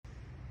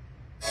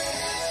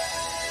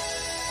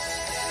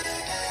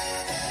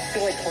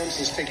feel like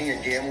Clemson's taking a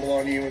gamble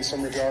on you in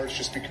some regards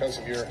just because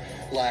of your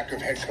lack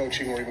of head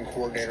coaching or even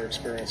coordinator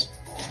experience?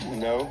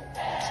 No.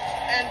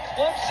 And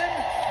Clemson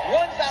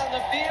runs out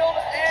on the field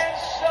and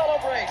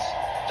celebrates.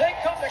 They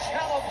come to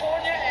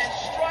California and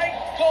strike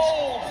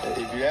gold.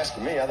 If you're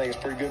asking me, I think it's a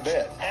pretty good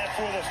bet. And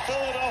for the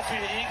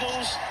Philadelphia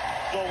Eagles,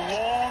 the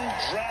long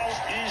drought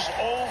is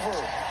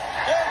over.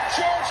 And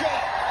Georgia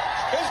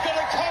is going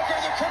to conquer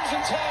the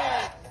Crimson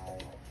Tide.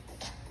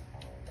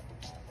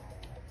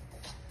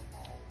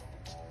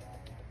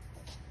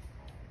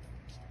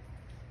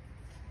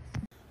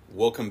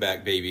 Welcome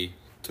back, baby,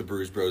 to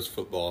Bruise Bros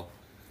Football.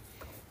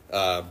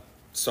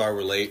 Sorry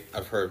we're late.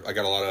 I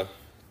got a lot of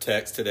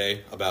texts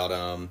today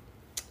about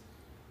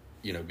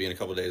being a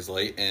couple days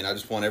late, and I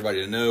just want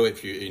everybody to know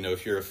if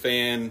you're a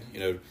fan,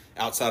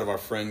 outside of our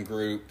friend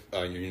group,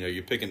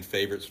 you're picking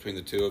favorites between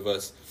the two of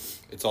us.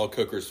 It's all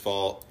Cooker's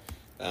fault.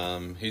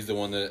 He's the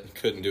one that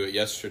couldn't do it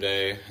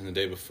yesterday and the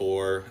day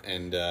before,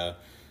 and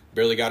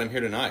barely got him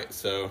here tonight.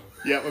 So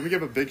yeah, let me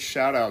give a big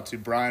shout out to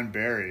Brian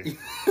Barry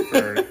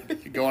for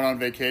going on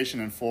vacation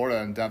in Florida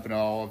and dumping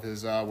all of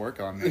his work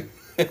on me.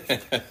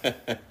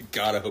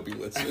 God, I hope he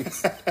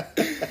listens.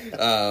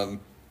 But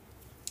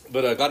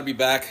glad to be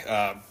back.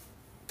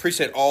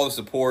 Appreciate all the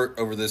support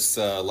over this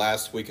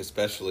last week,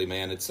 especially,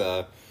 man. It's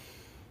it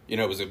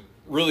was a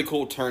really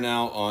cool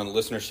turnout on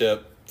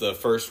listenership. The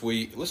first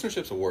week,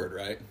 listenership's a word,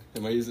 right?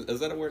 Is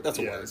that a word? That's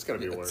a word. It's got to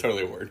be a word. It's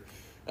totally a word.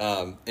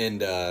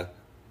 And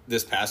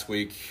this past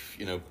week,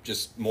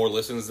 just more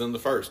listens than the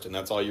first, and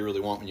that's all you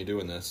really want when you're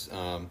doing this.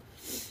 A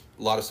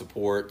lot of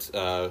support.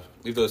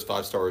 Leave those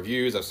 5-star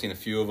reviews. I've seen a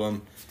few of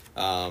them.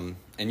 And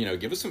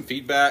give us some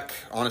feedback,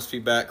 honest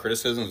feedback,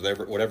 criticisms,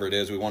 whatever it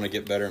is. We want to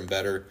get better and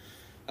better.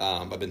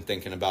 I've been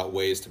thinking about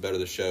ways to better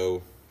the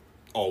show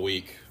all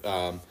week.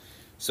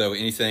 So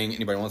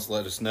anybody wants to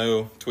let us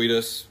know, tweet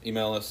us,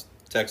 email us,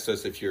 text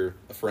us if you're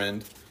a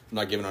friend. I'm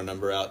not giving our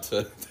number out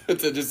to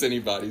just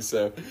anybody.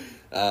 So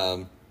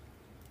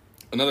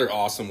another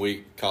awesome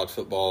week, college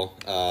football.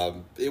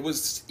 It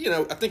was,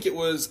 I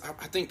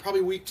think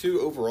probably week 2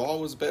 overall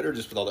was better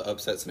just with all the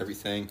upsets and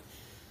everything.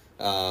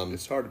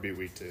 It's hard to beat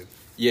week 2.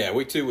 Yeah,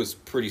 week 2 was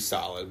pretty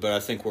solid, but I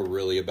think we're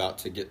really about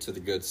to get to the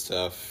good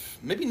stuff.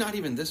 Maybe not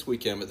even this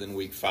weekend, but then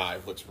week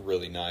 5 looks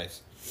really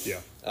nice.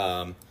 Yeah.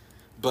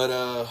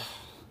 But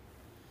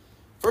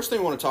first thing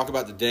I want to talk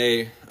about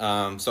today,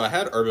 so I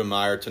had Urban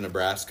Meyer to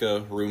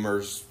Nebraska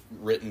rumors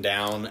written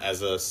down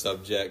as a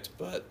subject,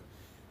 but it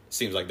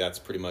seems like that's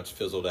pretty much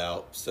fizzled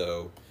out.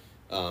 So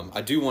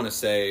I do want to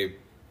say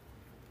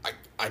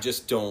I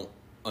just don't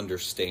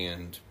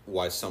understand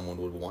why someone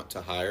would want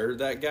to hire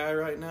that guy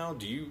right now.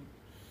 Do you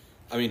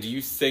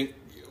think,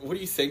 what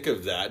do you think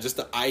of that? Just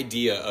the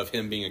idea of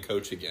him being a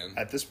coach again.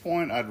 At this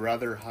point, I'd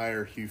rather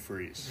hire Hugh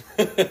Freeze.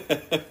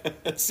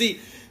 See,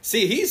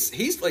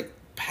 he's like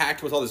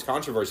packed with all this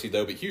controversy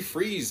though, but Hugh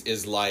Freeze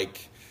is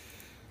like,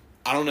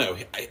 I don't know,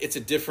 it's a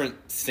different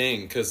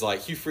thing because like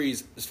Hugh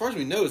Freeze, as far as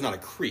we know, is not a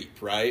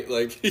creep, right?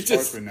 Like he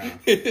just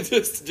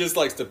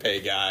likes to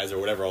pay guys or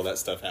whatever all that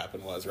stuff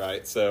was,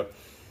 right? So,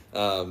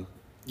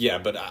 yeah,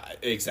 but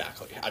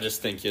exactly. I just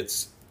think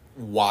it's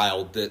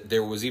wild that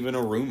there was even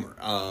a rumor.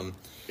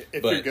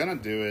 If you're going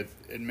to do it,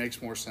 it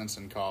makes more sense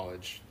in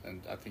college.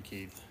 And I think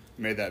he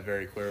made that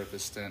very clear with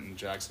his stint in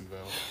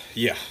Jacksonville.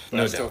 Yeah, but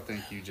I still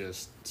think you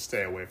just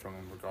stay away from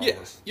him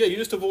regardless. Yeah, you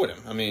just avoid him.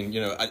 I mean,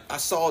 I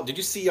saw, did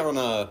you see on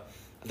I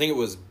think it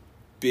was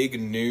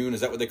Big Noon,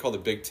 is that what they call the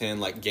Big Ten,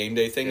 like game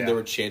day thing? Yeah. They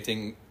were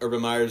chanting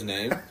Urban Meyer's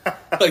name.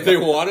 Like they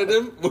wanted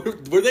him.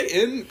 Were they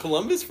in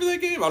Columbus for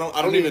that game? I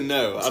don't even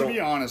know. To be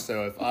honest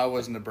though, if I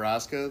was in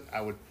Nebraska, I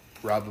would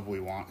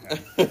probably want him.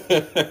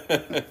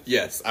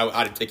 Yes,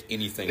 I'd take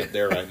anything up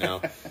there right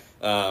now.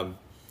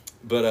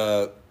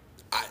 But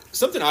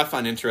something I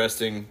find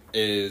interesting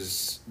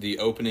is the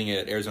opening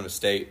at Arizona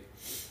State.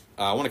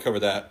 I want to cover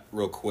that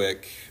real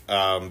quick.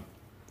 Herm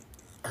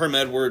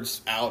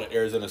Edwards out at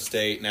Arizona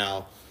State.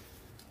 Now,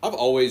 I've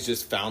always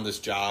just found this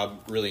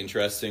job really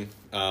interesting.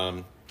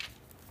 I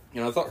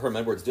thought Herm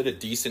Edwards did a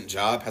decent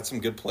job, had some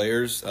good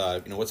players.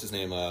 What's his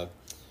name?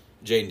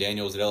 Jaden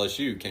Daniels at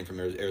LSU came from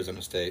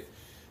Arizona State.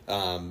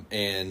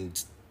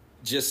 And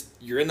just,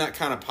 you're in that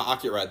kind of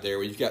pocket right there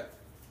where you've got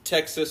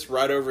Texas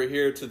right over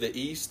here to the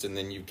east, and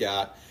then you've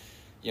got,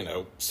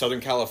 Southern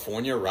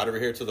California right over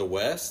here to the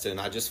west.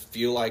 And I just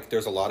feel like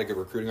there's a lot of good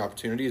recruiting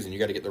opportunities, and you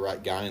got to get the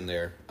right guy in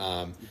there.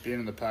 Being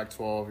in the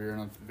Pac-12, you're in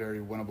a very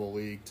winnable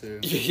league too.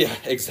 Yeah,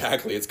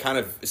 exactly. It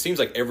seems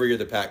like every year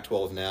the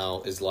Pac-12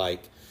 now is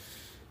like,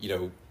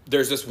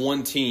 there's this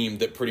one team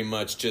that pretty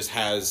much just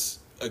has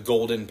a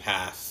golden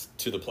path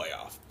to the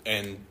playoff.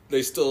 And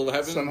they still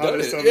haven't done it. Somehow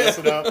they still mess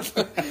it up.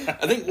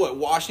 I think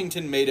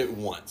Washington made it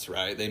once,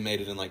 right? They made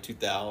it in like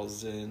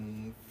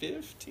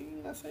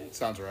 2015, I think.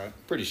 Sounds right.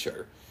 Pretty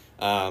sure.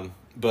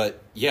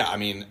 But yeah, I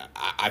mean,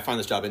 I find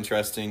this job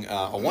interesting.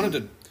 I wanted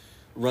to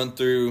run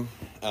through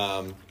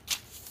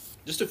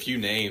just a few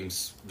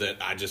names that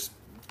I just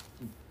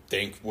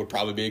think would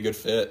probably be a good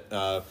fit.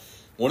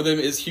 One of them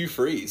is Hugh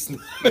Freeze.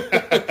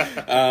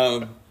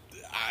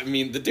 I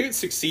mean, the dude's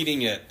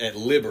succeeding at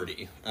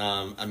Liberty.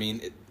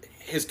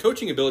 His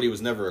coaching ability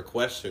was never a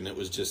question. It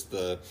was just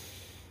the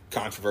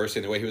controversy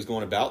and the way he was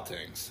going about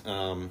things.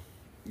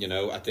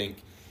 I think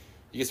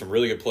you get some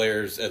really good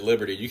players at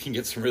Liberty. You can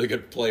get some really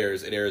good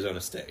players at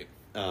Arizona State.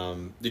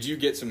 Did you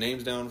get some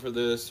names down for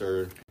this?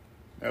 Or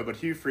No, but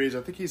Hugh Freeze,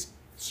 I think he's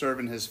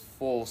serving his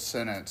full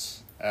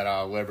sentence at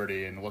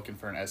Liberty and looking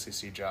for an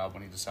SEC job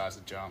when he decides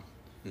to jump.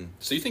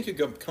 So you think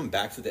he'd come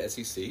back to the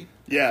SEC?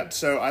 Yeah,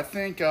 so I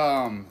think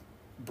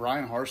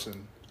Brian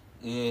Harsin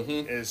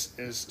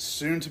is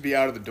soon to be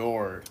out of the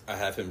door. I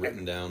have him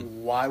written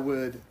down. Why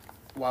would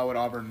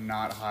Auburn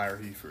not hire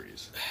Hugh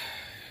Freeze?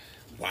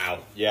 Wow.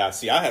 Yeah,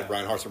 see, I had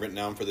Brian Harsin written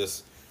down for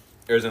this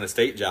Arizona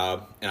State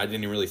job, and I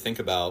didn't even really think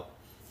about,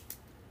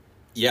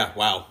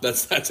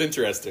 that's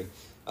interesting.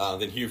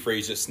 Then Hugh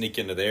Freeze just sneak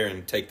into there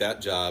and take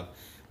that job.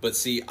 But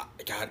see,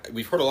 God,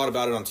 we've heard a lot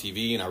about it on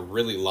TV, and I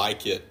really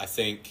like it. I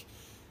think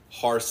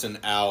Harsin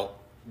out,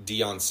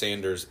 Deion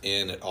Sanders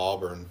in at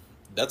Auburn,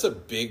 that's a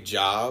big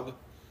job.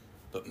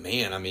 But,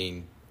 man, I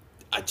mean,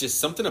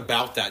 something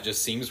about that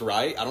just seems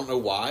right. I don't know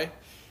why.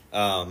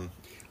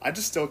 I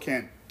just still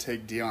can't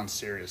take Deion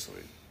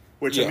seriously.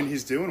 Which, I mean,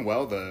 he's doing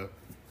well, though.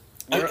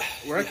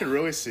 Where I could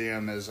really see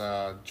him is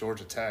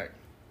Georgia Tech.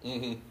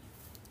 Mm-hmm.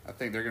 I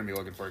think they're going to be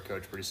looking for a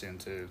coach pretty soon,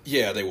 too.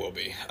 Yeah, they will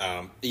be.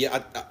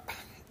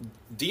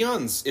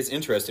 Deion's, it's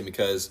interesting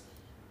because,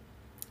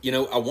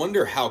 I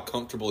wonder how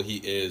comfortable he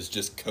is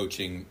just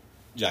coaching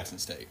Jackson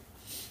State.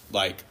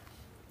 Like,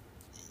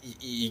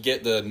 you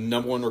get the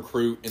number one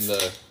recruit in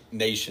the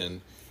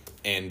nation,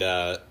 and,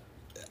 I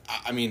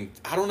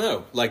don't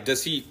know. Like,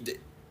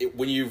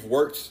 when you've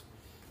worked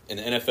in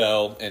the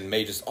NFL and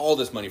made just all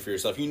this money for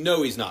yourself,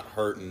 he's not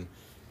hurting.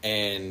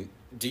 And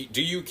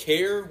do you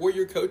care where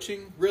you're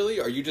coaching, really?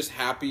 Are you just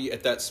happy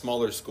at that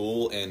smaller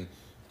school and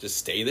just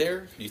stay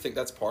there? Do you think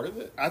that's part of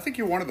it? I think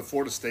he wanted the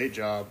Florida State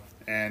job,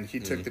 and he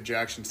took the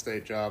Jackson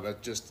State job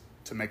just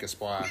to make a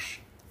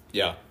splash.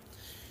 Yeah,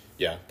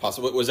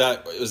 possibly. Was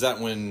that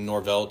when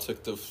Norvell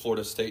took the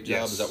Florida State job?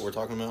 Yes. Is that what we're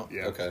talking about?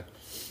 Yeah. Okay.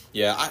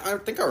 Yeah, I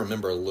think I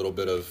remember a little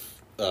bit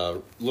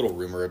of little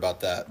rumor about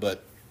that,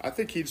 but I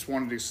think he just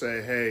wanted to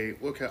say, "Hey,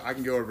 look, I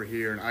can go over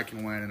here and I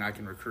can win and I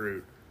can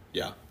recruit.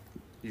 yeah,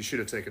 You should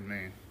have taken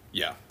me."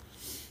 yeah.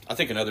 I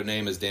think another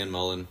name is Dan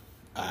Mullen.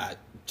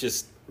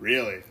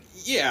 Really?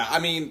 Yeah, I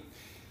mean,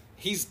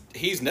 he's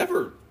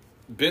never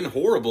been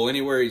horrible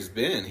anywhere he's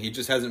been. He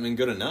just hasn't been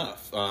good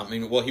enough.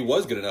 He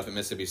was good enough at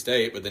Mississippi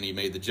State, but then he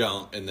made the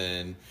jump, and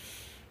then,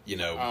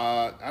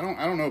 I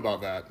don't know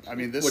about that. I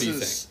mean, this What do you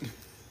is think?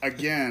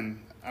 again.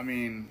 I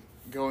mean,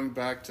 going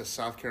back to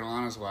South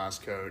Carolina's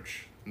last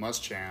coach,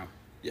 Muschamp.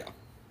 Yeah.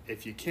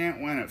 If you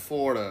can't win at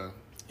Florida,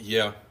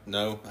 Yeah,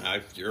 no,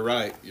 you're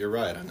right.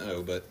 I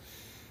know, but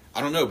I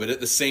don't know. But at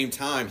the same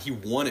time, he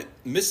won it.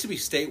 Mississippi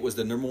State was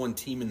the number one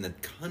team in the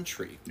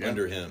country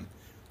under him.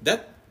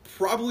 That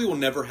probably will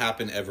never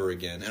happen ever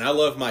again. And I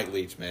love Mike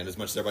Leach, man, as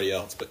much as everybody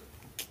else. But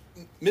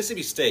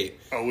Mississippi State.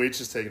 Oh, Leach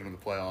is taking him to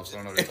the playoffs.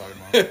 I don't know what you're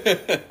talking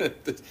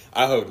about.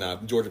 I hope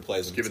not. Georgia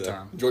plays him. Give it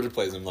time. Georgia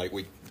plays him like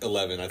week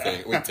 11, I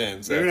think, week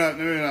 10. So. Maybe not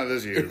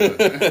this year.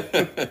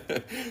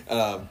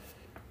 But.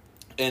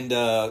 And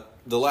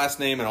the last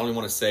name, and I only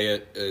want to say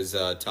it, is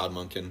Todd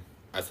Monken.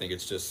 I think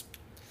it's just.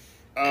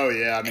 Oh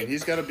yeah, I mean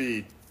he's got to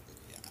be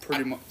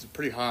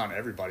pretty high on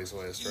everybody's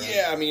list, right?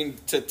 Yeah, I mean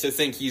to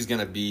think he's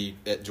going to be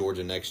at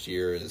Georgia next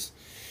year is.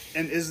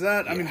 And is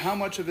that? I mean, how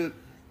much of it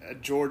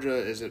at Georgia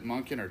is it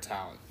Monken or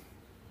talent?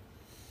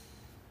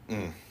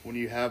 When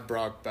you have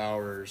Brock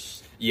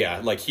Bowers.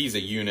 Yeah, like he's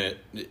a unit.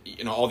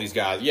 All these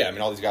guys. Yeah, I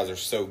mean all these guys are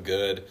so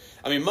good.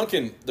 I mean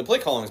Monken, the play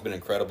calling has been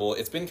incredible.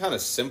 It's been kind of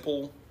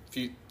simple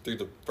through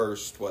the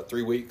first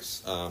 3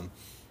 weeks.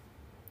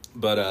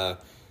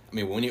 But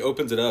when he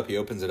opens it up,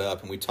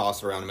 and we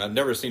toss it around him. I've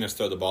never seen us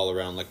throw the ball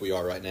around like we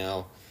are right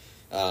now.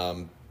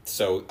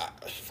 So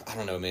I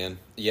don't know, man.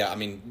 Yeah, I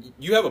mean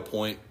you have a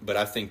point, but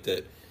I think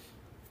that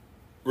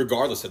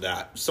regardless of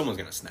that, someone's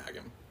going to snag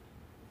him.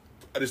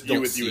 I just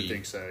don't see. You would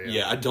think so. Yeah.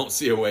 Yeah, I don't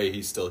see a way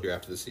he's still here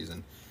after the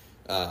season.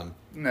 No,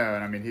 and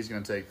I mean he's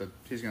going to take a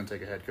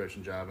head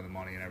coaching job and the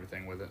money and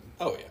everything with it.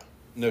 Oh yeah,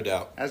 no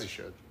doubt. As he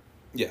should.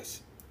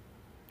 Yes.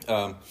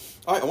 All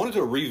right, I wanted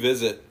to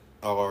revisit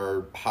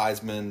our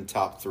Heisman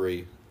top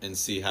 3 and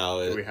see how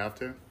it. Do we have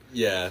to?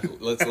 Yeah,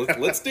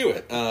 let's do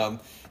it.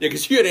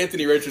 Because you had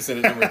Anthony Richardson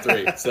at number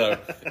 3, so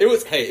it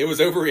was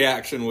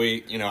overreaction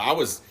week.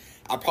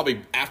 I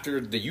probably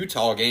after the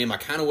Utah game, I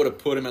kind of would have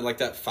put him at like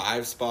that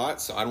 5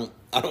 spot. So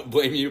I don't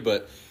blame you,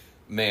 but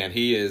man,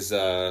 he is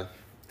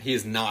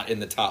not in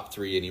the top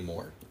 3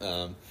 anymore.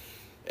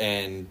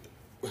 And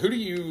who do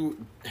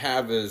you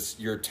have as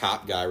your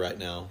top guy right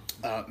now?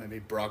 Maybe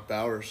Brock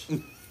Bowers.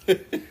 I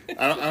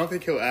don't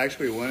think he'll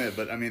actually win it,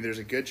 but I mean, there's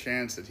a good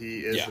chance that he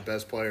is the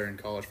best player in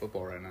college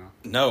football right now.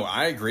 No,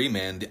 I agree,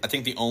 man. I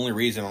think the only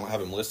reason I don't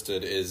have him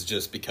listed is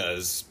just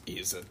because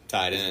he's a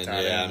tight end.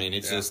 I mean,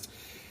 it's just.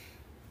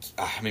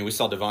 I mean, we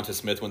saw Devonta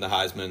Smith win the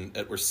Heisman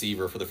at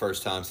receiver for the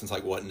first time since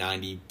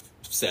 98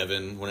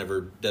 7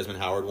 whenever Desmond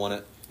Howard won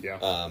it.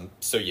 Yeah.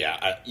 So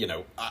yeah,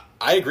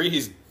 I agree.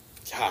 He's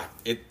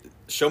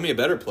show me a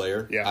better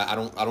player. Yeah. I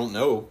don't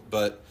know,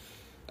 but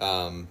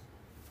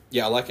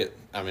yeah, I like it.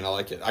 I mean, I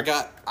like it.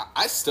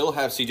 I still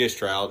have C.J.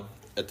 Stroud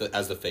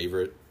as the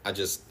favorite. I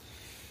just,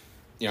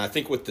 I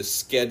think with the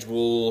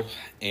schedule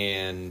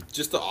and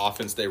just the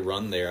offense they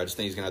run there, I just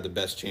think he's gonna have the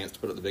best chance to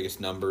put up the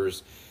biggest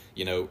numbers.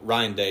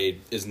 Ryan Day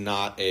is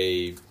not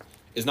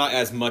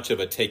as much of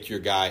a take your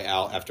guy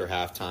out after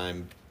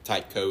halftime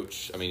type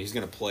coach. I mean, he's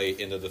going to play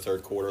into the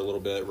third quarter a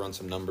little bit, run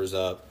some numbers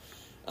up.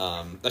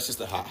 That's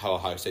just how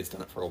Ohio State's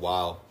done it for a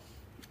while.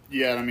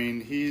 Yeah, I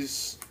mean,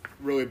 he's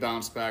really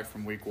bounced back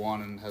from week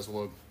 1 and has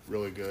looked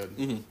really good.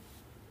 Mm-hmm.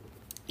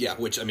 Yeah,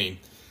 which, I mean,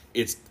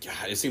 it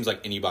seems like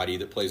anybody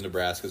that plays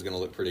Nebraska is going to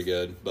look pretty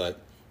good. But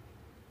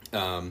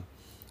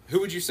who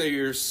would you say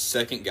your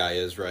second guy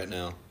is right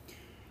now?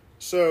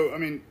 So, I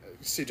mean,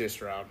 C.J.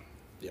 Stroud.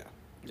 Yeah.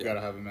 You got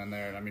to have him in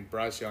there. I mean,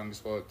 Bryce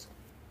Young's looked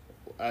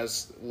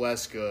as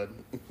less good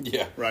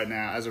right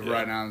now, as of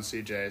right now than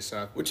CJ.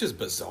 So, which is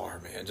bizarre,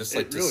 man. Just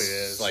it really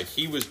is. Like,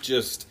 he was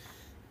just,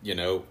 he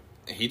was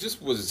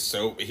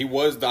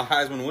the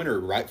Heisman winner,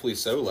 rightfully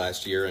so,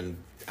 last year. And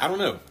I don't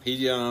know.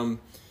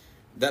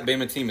 That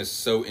Bama team is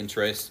so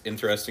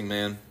interesting,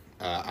 man.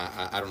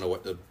 I don't know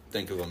what to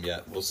think of them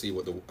yet. We'll see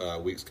what the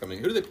week's coming.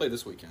 Who do they play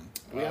this weekend?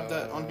 Do we have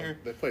that on here?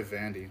 They play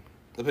Vandy.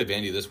 They play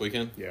Vandy this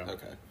weekend? Yeah.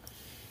 Okay.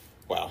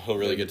 Wow, he'll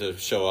really get to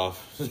show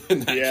off in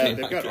that game. Yeah,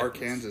 they've got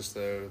Arkansas,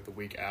 though, the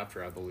week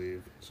after, I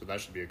believe. So that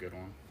should be a good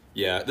one.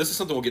 Yeah, this is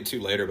something we'll get to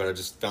later, but I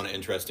just found it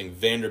interesting.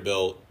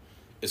 Vanderbilt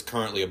is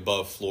currently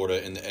above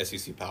Florida in the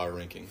SEC power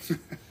rankings.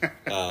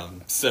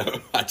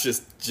 So I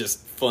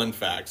just fun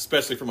fact,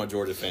 especially for my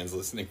Georgia fans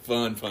listening.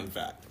 Fun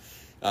fact.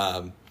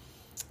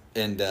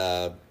 And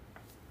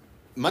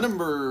my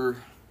number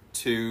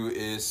 2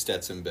 is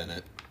Stetson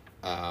Bennett.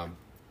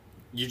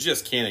 You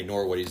just can't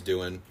ignore what he's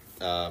doing.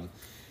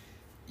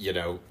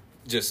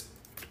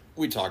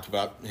 We talked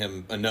about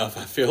him enough,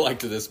 I feel like,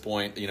 to this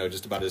point,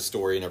 just about his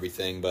story and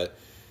everything. But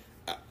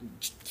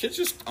kid's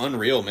just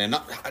unreal, man.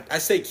 I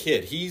say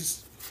kid.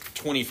 He's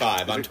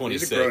 25. I'm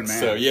 26. He's a grown man.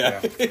 So,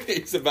 yeah.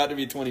 He's about to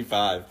be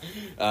 25.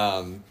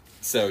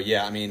 So,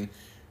 yeah, I mean,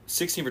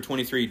 16 for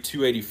 23,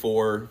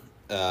 284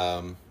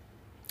 on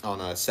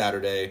a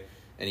Saturday.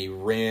 And he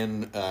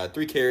ran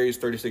 3 carries,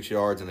 36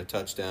 yards, and a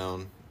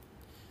touchdown.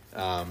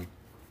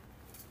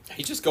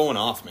 He's just going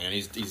off, man.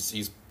 He's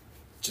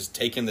just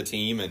taking the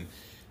team and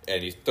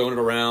he's throwing it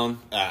around,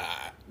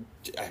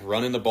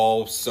 running the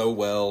ball so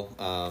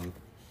well.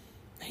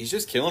 He's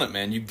just killing it,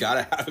 man. You got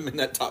to have him in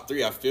that top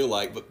 3, I feel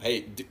like. But,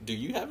 hey, do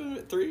you have him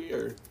at 3?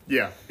 Or?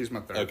 Yeah, he's my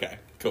 3rd. Okay,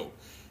 cool.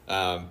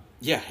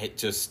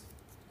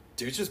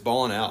 Dude's just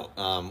balling out.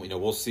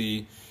 We'll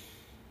see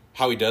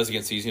how he does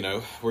against these.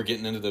 We're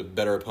getting into the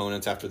better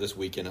opponents after this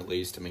weekend at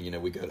least. I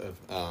mean, we go to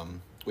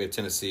we have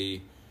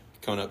Tennessee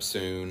coming up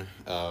soon,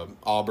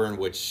 Auburn,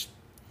 which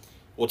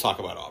we'll talk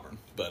about Auburn,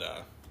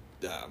 but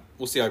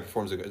we'll see how he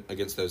performs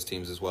against those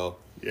teams as well.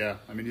 Yeah,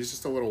 I mean, he's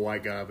just a little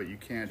white guy, but you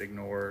can't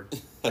ignore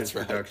his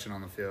production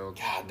on the field.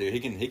 God, dude,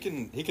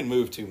 he can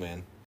move too,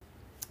 man.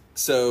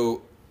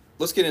 So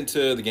let's get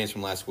into the games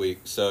from last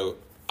week. So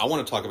I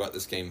want to talk about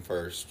this game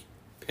first.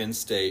 Penn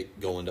State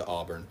going to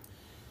Auburn.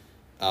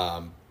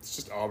 It's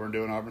just Auburn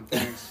doing Auburn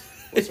things.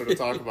 What sort of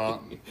talk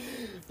about?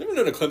 I've never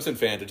known a Clemson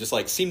fan to just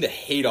seem to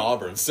hate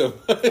Auburn so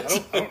much. I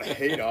don't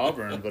hate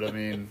Auburn, but I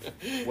mean,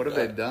 what have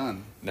they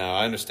done? No,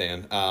 I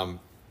understand.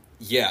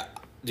 Yeah,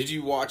 did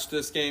you watch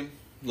this game?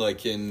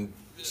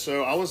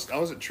 So I was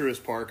at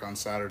Truist Park on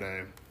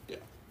Saturday. Yeah,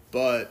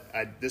 but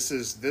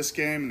this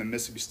game and the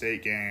Mississippi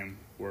State game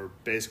were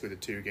basically the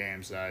 2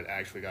 games that I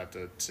actually got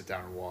to sit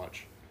down and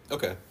watch.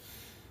 Okay.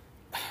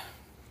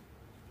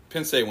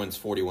 Penn State wins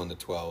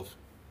 41-12.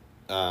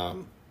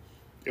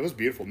 It was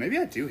beautiful. Maybe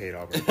I do hate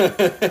Auburn.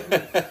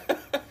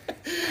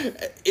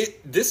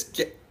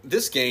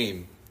 This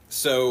game,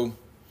 so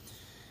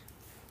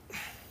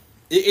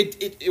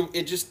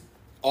it just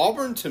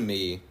Auburn to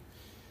me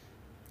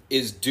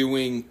is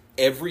doing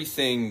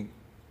everything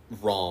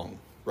wrong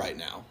right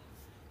now.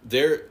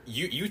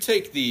 You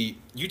take the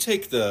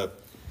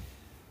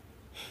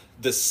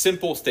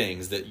simple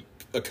things that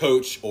a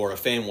coach or a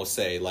fan will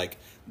say, like,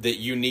 that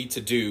you need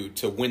to do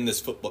to win this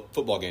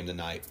football game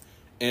tonight.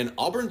 And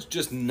Auburn's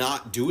just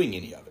not doing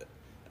any of it.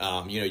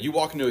 You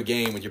walk into a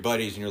game with your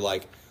buddies and you're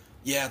like,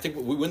 yeah, I think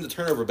we win the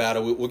turnover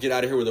battle. We'll get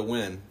out of here with a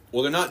win.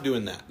 Well, they're not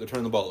doing that. They're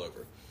turning the ball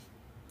over.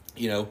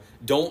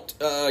 Don't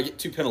get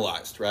too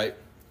penalized, right?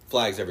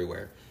 Flags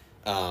everywhere.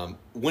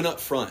 Win up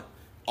front.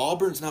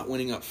 Auburn's not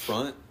winning up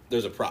front.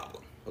 There's a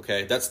problem,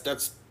 okay? That's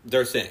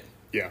their thing.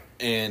 Yeah.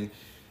 And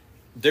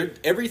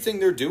everything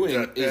they're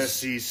doing is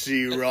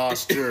SEC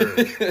roster.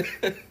 You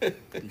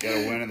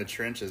gotta win in the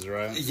trenches,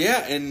 right?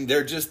 Yeah, and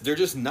they're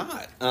just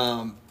not.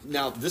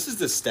 Now this is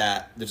the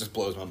stat that just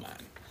blows my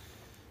mind.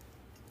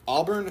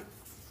 Auburn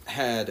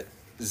had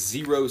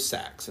 0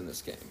 sacks in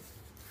this game,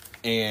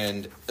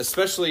 and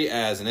especially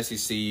as an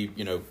SEC,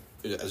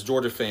 as a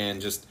Georgia fan,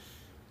 just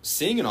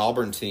seeing an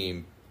Auburn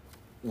team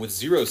with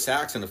 0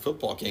 sacks in a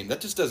football game.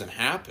 That just doesn't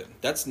happen.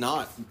 That's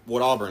not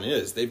what Auburn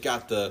is. They've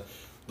got the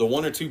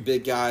 1 or 2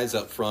 big guys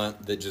up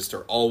front that just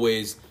are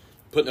always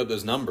putting up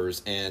those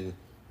numbers. And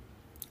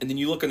then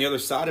you look on the other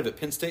side of it,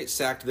 Penn State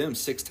sacked them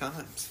 6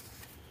 times.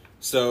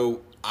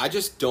 So I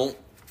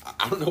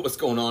don't know what's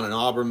going on in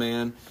Auburn,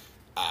 man.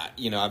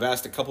 I've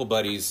asked a couple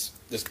buddies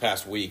this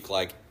past week,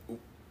 like,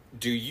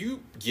 do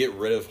you get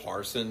rid of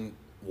Harsin,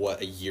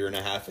 a year and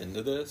a half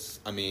into this?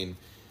 I mean,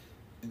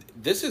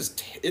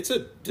 it's a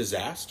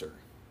disaster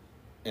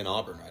in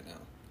Auburn right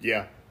now.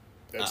 Yeah,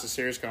 that's a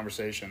serious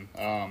conversation.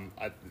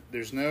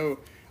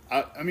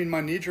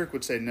 My knee jerk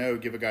would say no,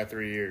 give a guy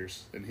 3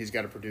 years, and he's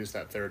got to produce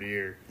that third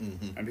year.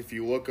 Mm-hmm. And if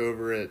you look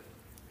over it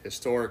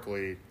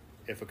historically,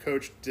 if a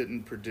coach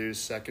didn't produce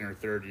second or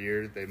third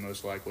year, they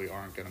most likely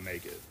aren't going to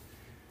make it.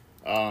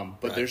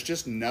 But There's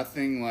just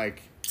nothing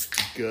like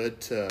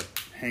good to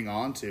hang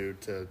on to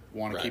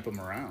want to keep them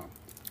around.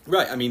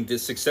 Right. I mean, the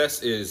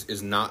success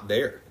is not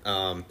there.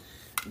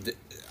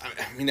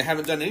 They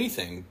haven't done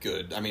anything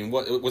good. I mean,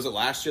 what was it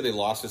last year? They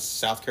lost to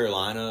South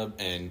Carolina,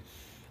 and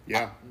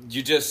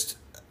there's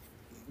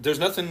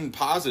nothing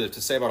positive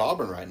to say about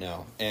Auburn right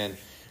now. And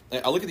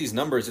I look at these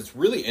numbers; it's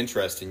really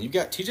interesting. You've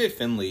got T.J.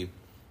 Finley,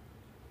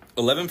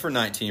 11 for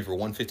 19 for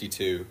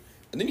 152,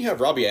 and then you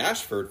have Robbie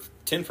Ashford,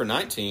 10 for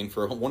 19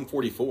 for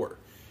 144.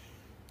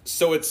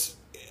 So it's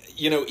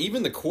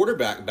even the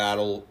quarterback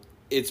battle.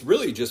 It's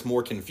really just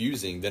more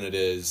confusing than it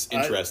is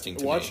interesting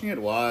to me. Watching it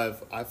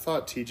live, I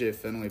thought T.J.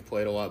 Finley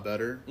played a lot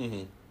better,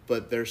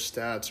 but their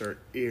stats are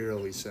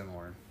eerily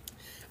similar.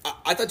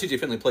 I thought T.J.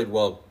 Finley played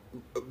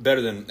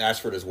better than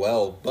Ashford as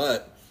well,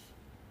 but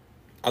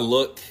I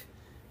look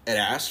at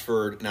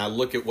Ashford and I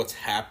look at what's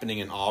happening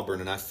in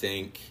Auburn and I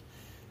think,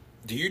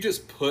 do you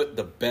just put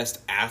the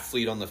best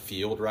athlete on the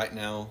field right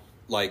now?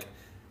 Like,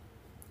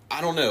 I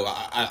don't know.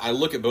 I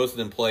look at both of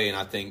them play, and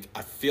I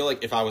feel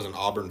like if I was an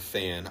Auburn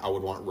fan, I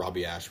would want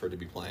Robbie Ashford to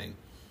be playing.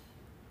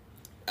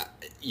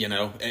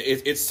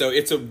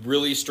 It's a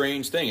really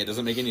strange thing. It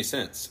doesn't make any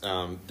sense.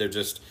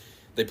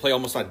 They play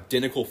almost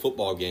identical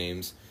football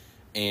games,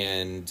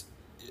 and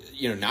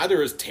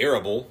neither is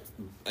terrible.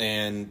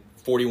 And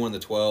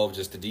 41-12,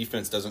 just the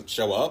defense doesn't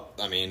show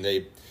up.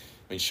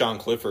 Sean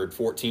Clifford,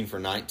 14 for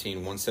 19,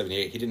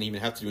 178. He didn't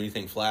even have to do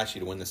anything flashy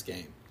to win this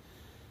game.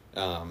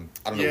 I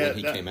don't know when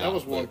he came out. That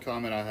was one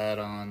comment I had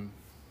on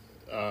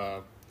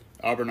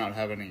Auburn not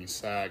having any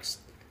sacks.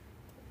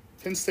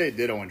 Penn State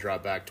did only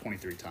drop back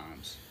 23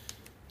 times.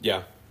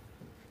 Yeah.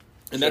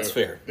 And that's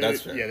fair.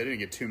 That's fair. Yeah, they didn't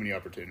get too many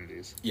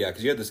opportunities. Yeah,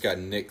 because you had this guy,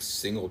 Nick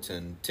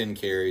Singleton, 10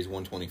 carries,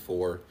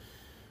 124.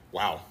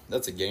 Wow,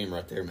 that's a game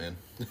right there, man.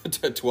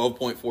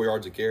 12.4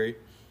 yards a carry.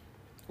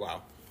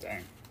 Wow.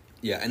 Dang.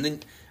 Yeah, and then,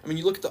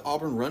 you look at the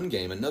Auburn run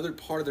game, another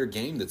part of their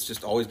game that's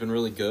just always been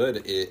really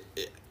good.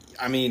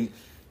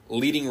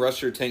 Leading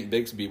rusher Tank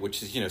Bigsby,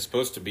 which is,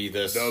 supposed to be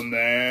this... The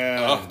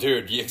man. Oh,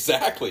 dude,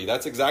 exactly.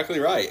 That's exactly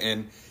right.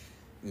 And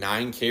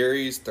 9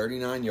 carries,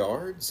 39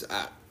 yards.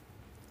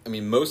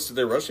 Most of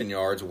their rushing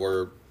yards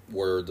were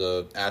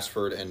the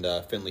Ashford and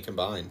Finley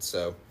combined.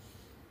 So,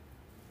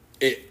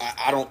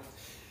 I don't...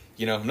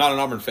 I'm not an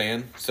Auburn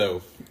fan,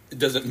 so it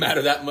doesn't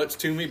matter that much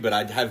to me, but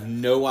I have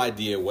no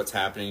idea what's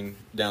happening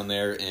down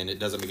there, and it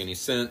doesn't make any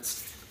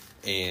sense.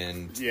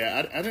 And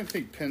yeah, I didn't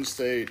think Penn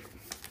State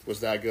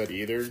was that good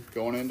either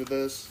going into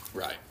this.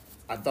 Right.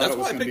 I thought that's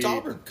why I picked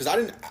Auburn, because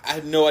I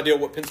had no idea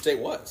what Penn State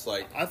was.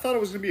 I thought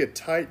it was going to be a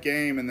tight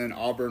game, and then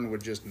Auburn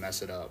would just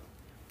mess it up.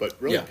 But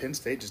really, Penn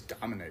State just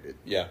dominated.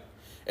 Yeah,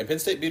 and Penn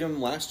State beat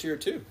them last year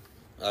too.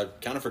 I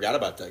kind of forgot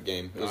about that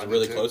game. It was a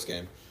really close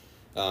game.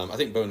 I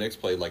think Bo Nix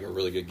played a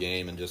really good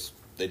game, and I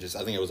think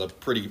it was a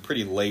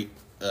pretty late.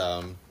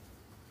 They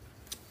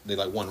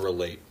won real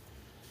late.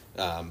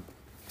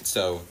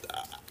 So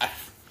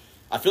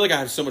I feel like I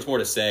have so much more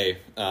to say,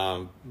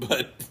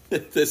 but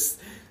this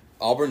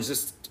Auburn's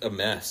just a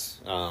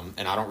mess,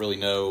 and I don't really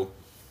know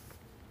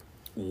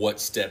what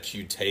steps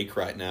you take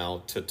right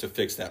now to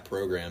fix that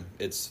program.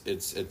 It's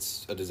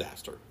a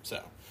disaster.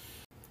 So,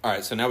 all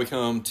right. So now we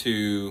come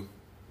to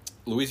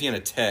Louisiana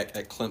Tech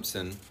at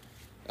Clemson.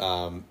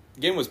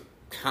 Game was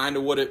kind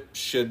of what it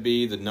should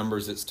be. The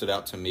numbers that stood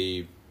out to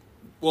me.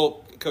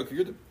 Well, Coker,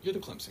 you're the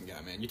Clemson guy,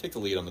 man. You take the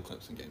lead on the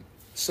Clemson game.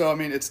 So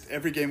it's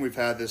every game we've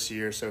had this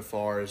year so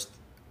far is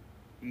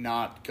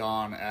not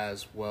gone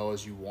as well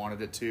as you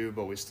wanted it to,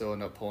 but we still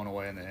end up pulling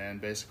away in the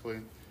end, basically.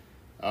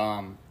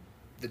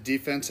 The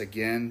defense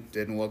again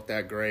didn't look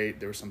that great.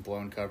 There were some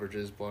blown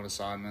coverages, blown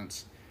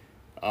assignments.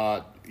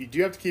 You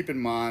do have to keep in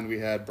mind we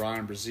had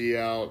Brian Brzee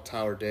out,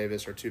 Tyler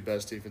Davis, our 2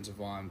 best defensive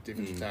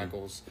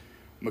tackles.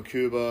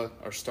 Makuba,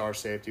 our star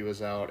safety, was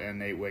out, and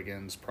Nate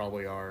Wiggins,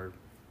 probably our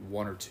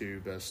 1 or 2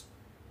 best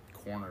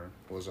corner,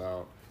 was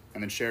out.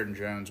 And then Sheridan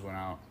Jones went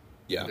out.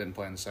 Yeah. Didn't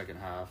play in the second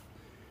half.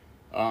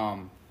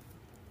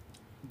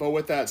 But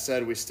with that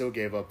said, we still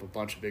gave up a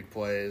bunch of big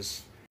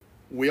plays.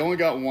 We only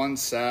got 1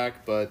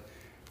 sack, but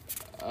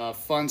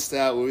fun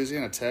stat,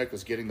 Louisiana Tech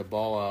was getting the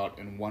ball out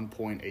in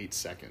 1.8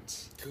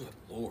 seconds. Good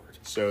Lord.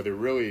 So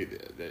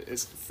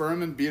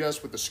Furman beat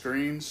us with the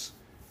screens,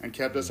 and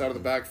kept us out of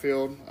the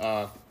backfield.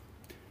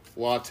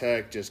 La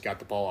Tech just got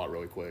the ball out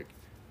really quick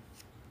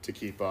to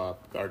keep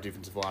our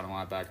defensive line and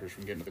linebackers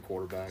from getting to the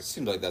quarterback.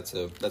 Seems like that's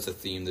a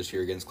theme this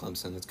year against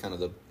Clemson. It's kind of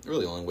the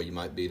really only way you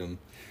might beat them.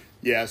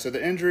 Yeah, so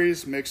the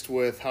injuries mixed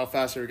with how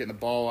fast they were getting the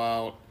ball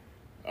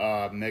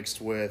out, mixed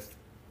with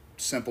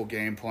simple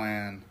game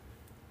plan,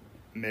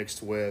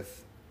 mixed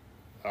with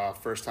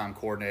first-time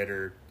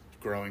coordinator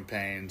growing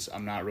pains.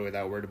 I'm not really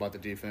that worried about the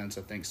defense.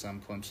 I think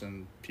some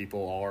Clemson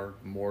people are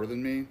more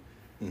than me.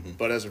 Mm-hmm.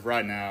 But as of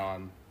right now,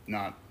 I'm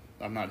not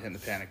hitting the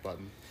panic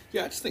button.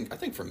 Yeah, I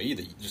think for me,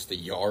 the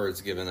yards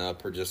given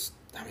up are just,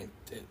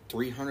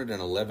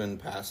 311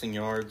 passing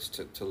yards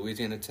to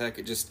Louisiana Tech.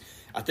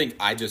 I think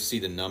I just see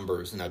the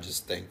numbers and I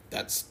just think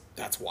that's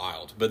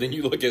wild. But then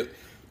you look at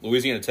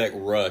Louisiana Tech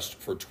rushed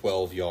for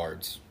 12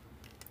 yards.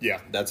 Yeah.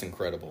 That's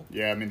incredible.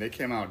 Yeah, they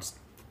came out just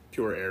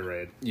pure air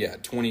raid. Yeah,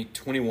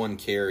 21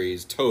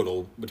 carries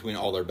total between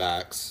all their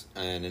backs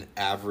and an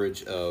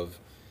average of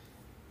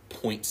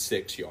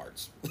 0.6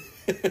 yards.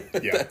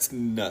 Yeah. That's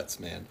nuts,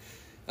 man.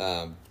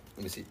 Let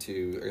me see,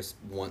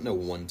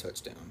 one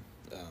touchdown.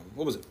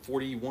 What was it,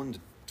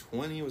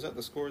 41-20? Was that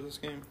the score of this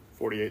game?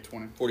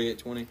 48-20.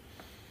 48-20.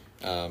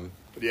 But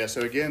yeah,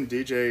 so again,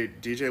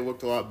 DJ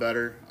looked a lot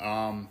better.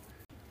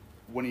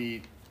 When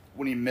he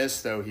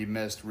missed, though, he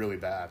missed really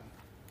bad.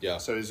 Yeah.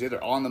 So he's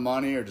either on the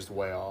money or just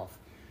way off.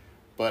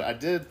 But I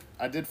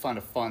did find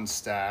a fun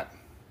stat.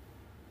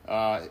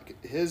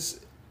 His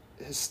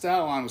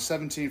stat line was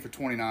 17 for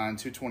 29,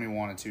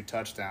 221, and 2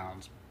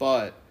 touchdowns.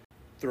 But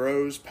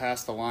throws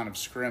past the line of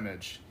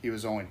scrimmage, he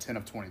was only 10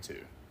 of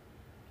 22.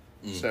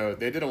 So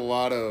they did a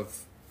lot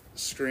of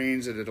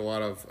screens. They did a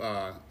lot of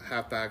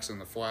halfbacks in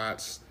the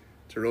flats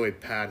to really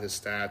pad his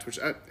stats, which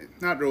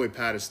not really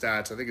pad his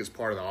stats. I think it's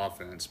part of the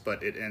offense,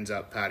 but it ends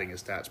up padding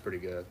his stats pretty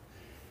good.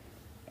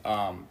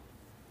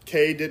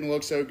 Cade didn't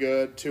look so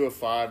good. 2 of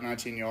 5,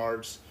 19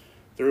 yards.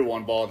 Threw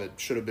one ball that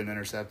should have been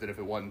intercepted if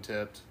it wasn't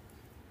tipped.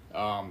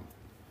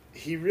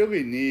 He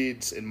really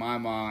needs, in my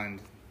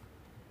mind,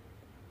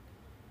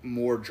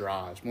 more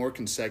drives, more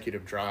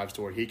consecutive drives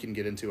to where he can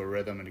get into a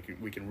rhythm and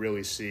we can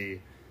really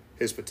see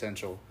his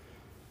potential.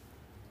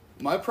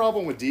 My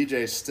problem with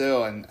DJ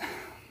still, and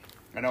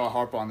I know I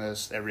harp on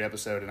this every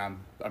episode, and I'm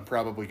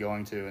probably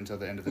going to until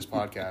the end of this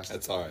podcast.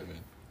 That's all right,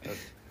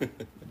 man.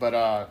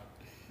 But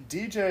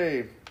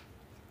DJ,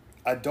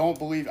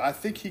 I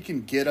think he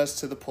can get us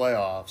to the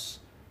playoffs,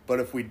 but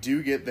if we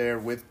do get there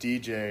with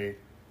DJ,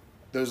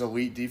 those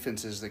elite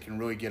defenses that can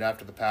really get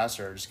after the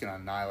passer are just going to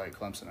annihilate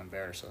Clemson and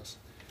embarrass us.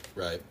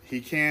 Right.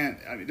 He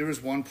can't. There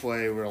was one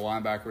play where a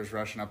linebacker was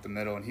rushing up the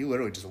middle, and he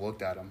literally just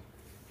looked at him.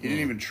 He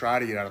didn't even try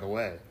to get out of the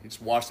way. He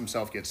just watched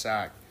himself get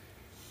sacked.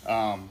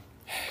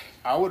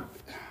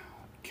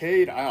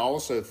 Cade, I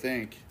also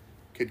think,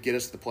 could get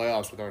us to the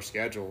playoffs with our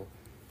schedule,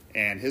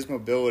 and his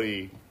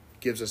mobility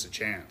gives us a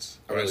chance.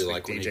 I really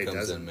like when he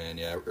comes in, man.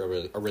 Yeah, I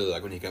really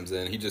like when he comes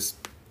in. He just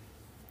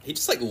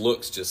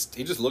looks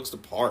the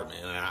part,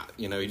 man.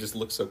 He just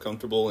looks so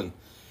comfortable and.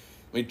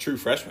 True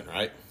freshman,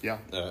 right? Yeah.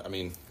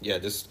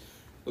 Just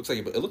looks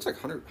like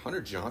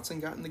Hunter Johnson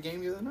got in the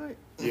game the other night.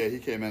 Yeah, he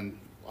came in,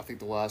 I think,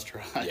 the last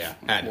drive. Yeah,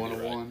 1-1.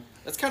 Right.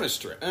 That's kind of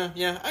strict.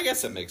 Yeah, I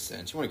guess that makes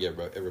sense. You want to give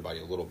everybody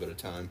a little bit of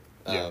time.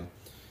 I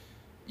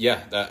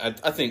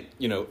think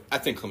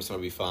Clemson will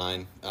be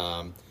fine.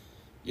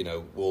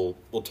 We'll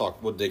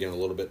dig in a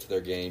little bit to their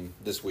game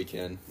this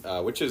weekend,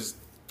 which is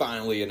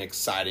finally an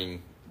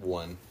exciting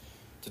one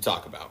to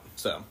talk about.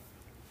 So,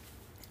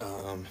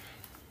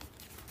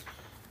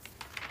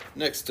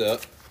 next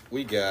up,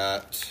 we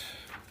got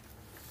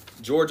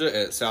Georgia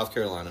at South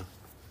Carolina.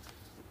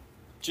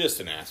 Just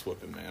an ass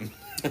whooping, man.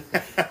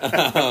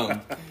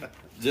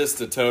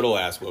 Just a total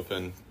ass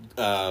whooping.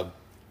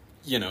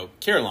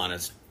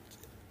 Carolina's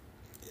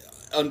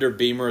under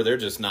Beamer. They're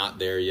just not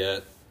there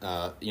yet.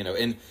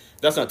 And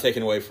that's not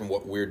taken away from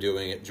what we're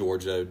doing at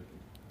Georgia.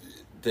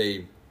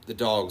 The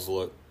dogs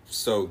look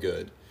so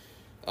good.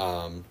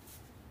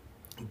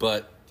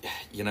 But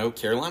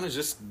Carolina's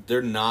just,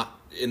 they're not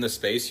in the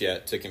space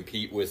yet to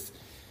compete with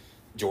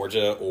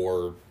Georgia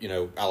or,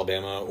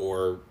 Alabama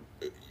or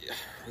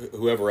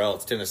whoever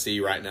else. Tennessee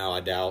right now,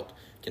 I doubt.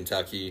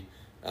 Kentucky.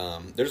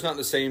 They're just not in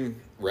the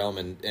same realm.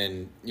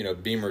 And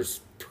Beamer's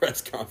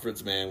press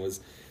conference, man, was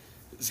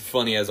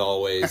funny as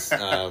always.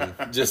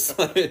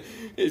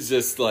 It's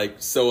just like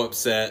so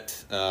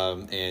upset.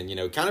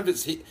 And, kind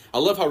of I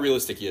love how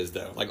realistic he is,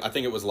 though. Like, I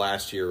think it was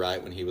last year,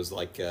 right, when he was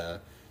like,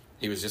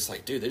 he was just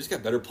like, dude, they just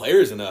got better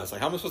players than us.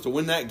 Like, how am I supposed to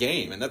win that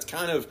game? And that's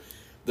kind of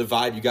the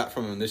vibe you got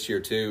from him this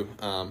year, too.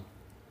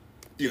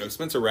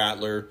 Spencer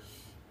Rattler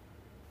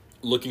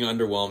looking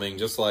underwhelming,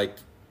 just like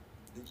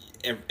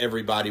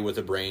everybody with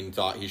a brain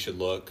thought he should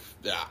look.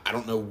 I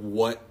don't know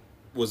what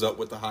was up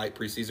with the hype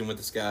preseason with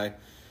this guy,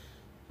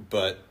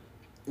 but,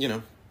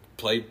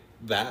 played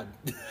bad.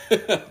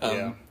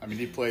 Yeah,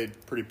 he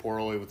played pretty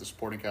poorly with the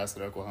supporting cast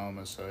at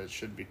Oklahoma, so it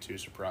shouldn't be too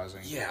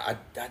surprising. Yeah,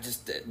 I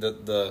just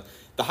the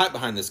hype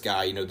behind this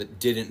guy, that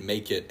didn't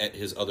make it at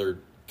his other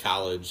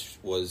college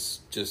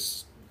was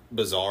just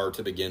bizarre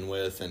to begin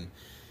with, and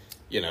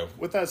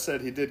With that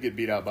said, he did get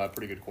beat out by a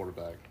pretty good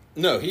quarterback.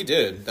 No, he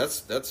did.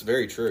 That's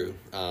very true.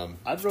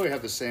 I'd really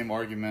have the same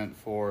argument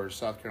for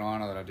South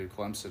Carolina that I do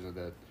Clemson,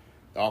 that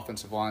the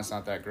offensive line's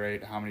not that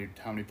great. How many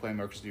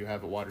playmakers do you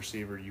have at wide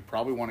receiver? You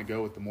probably want to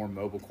go with the more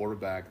mobile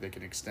quarterback that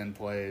can extend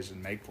plays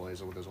and make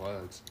plays with his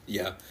legs.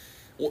 Yeah.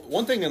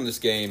 One thing in this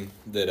game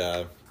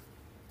that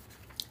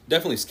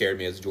definitely scared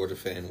me as a Georgia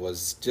fan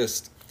was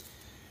just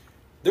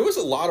there was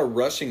a lot of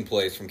rushing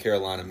plays from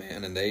Carolina,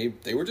 man, and they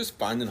were just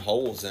finding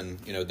holes. And,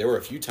 there were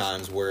a few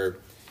times where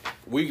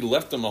we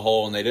left them a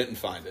hole and they didn't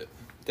find it.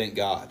 Thank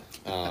God.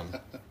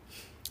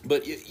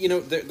 But,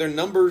 their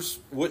numbers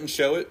wouldn't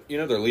show it.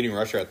 Their leading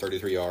rusher at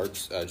 33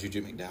 yards,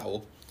 Juju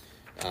McDowell,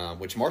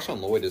 which Marshawn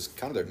Lloyd is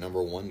kind of their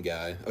number one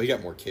guy. Oh, he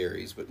got more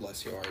carries, but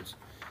less yards.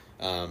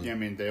 They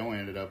only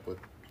ended up with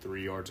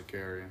 3 yards a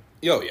carry.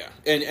 Oh, yeah.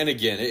 And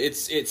again,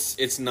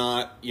 it's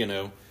not,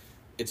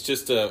 it's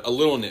just a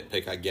little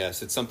nitpick, I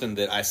guess. It's something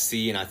that I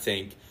see and I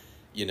think,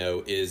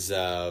 is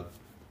I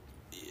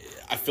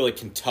feel like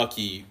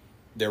Kentucky,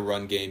 their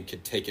run game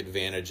could take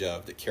advantage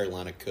of that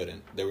Carolina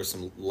couldn't. There were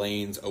some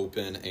lanes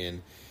open,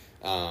 and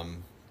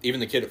even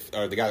the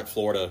guy at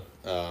Florida,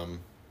 can't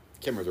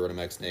remember the running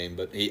back's name,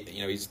 but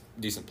he's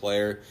a decent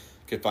player,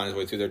 could find his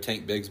way through there.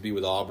 Tank Bigsby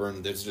with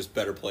Auburn, there's just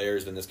better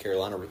players than this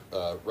Carolina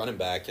running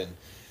back,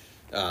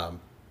 and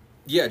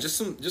just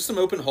some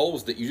open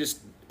holes that you just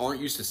aren't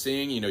used to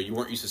seeing. You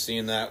weren't used to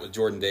seeing that with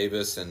Jordan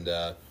Davis and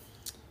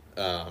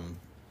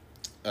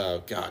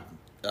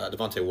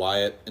Devontae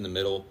Wyatt in the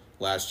middle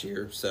last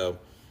year. So,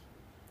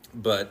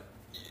 but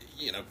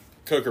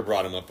Coker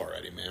brought him up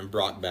already, man.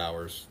 Brock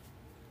Bowers,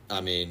 I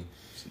mean,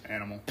 it's an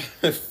animal.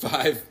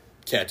 5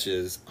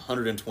 catches,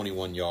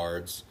 121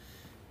 yards,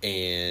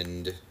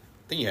 and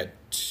I think he had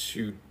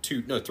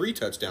 3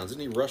 touchdowns.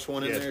 Didn't he rush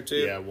one in there too?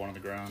 Yeah, one on the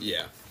ground.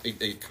 Yeah,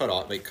 they cut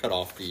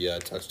off the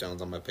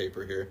touchdowns on my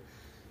paper here.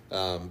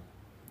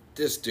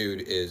 This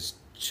dude is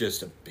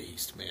just a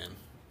beast, man.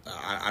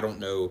 I don't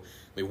know.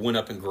 We went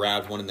up and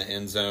grabbed one in the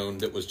end zone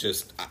that was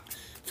just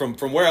from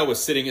where I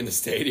was sitting in the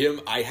stadium.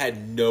 I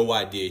had no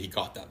idea he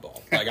caught that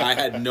ball. Like, I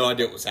had no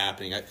idea what was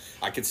happening.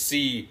 I could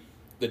see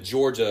the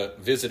Georgia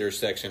visitor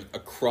section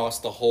across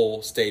the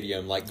whole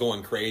stadium, like,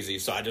 going crazy.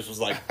 So I just was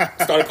like,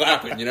 started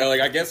clapping,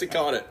 I guess he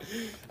caught it.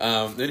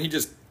 Then he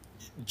just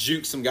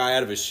jukes some guy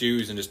out of his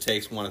shoes and just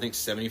takes one, I think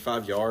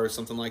 75 yards,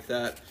 something like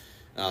that.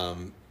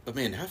 But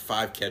man, have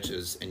 5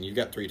 catches and you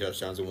got 3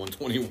 touchdowns and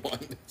 121.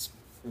 It's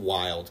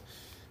wild.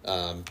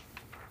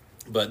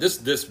 But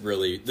this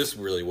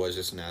really was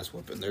just an ass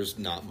whooping. There's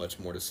not much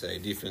more to say.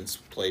 Defense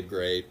played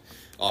great.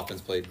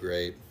 Offense played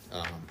great.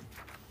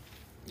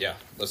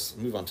 Let's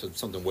move on to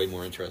something way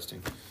more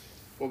interesting.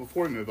 Well,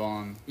 before we move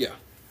on,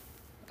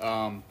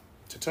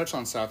 to touch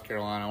on South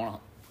Carolina,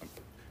 I'm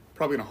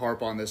probably going to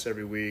harp on this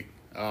every week.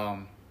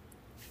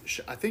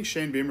 I think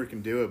Shane Beamer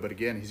can do it, but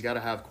again, he's got to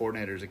have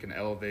coordinators that can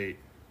elevate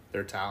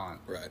their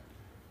talent. Right.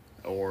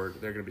 Or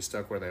they're going to be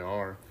stuck where they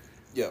are.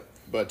 Yep.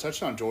 But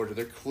touching on Georgia,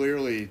 they're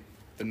clearly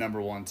the number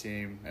one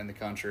team in the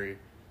country.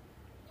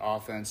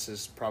 Offense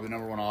is probably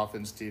number one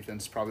offense.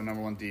 Defense is probably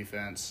number one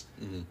defense.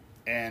 Mm-hmm.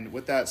 And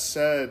with that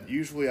said,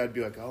 usually I'd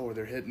be like, oh,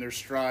 they're hitting their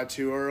stride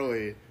too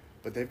early.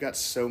 But they've got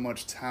so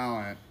much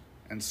talent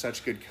and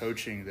such good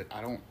coaching that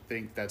I don't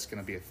think that's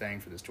going to be a thing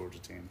for this Georgia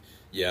team.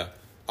 Yeah.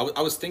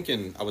 I was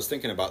thinking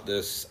about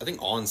this, I think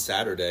on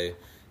Saturday,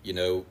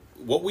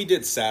 what we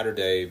did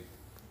Saturday,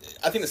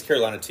 I think this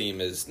Carolina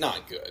team is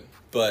not good.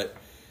 But,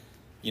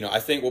 I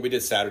think what we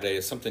did Saturday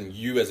is something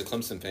you as a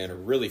Clemson fan are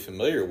really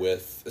familiar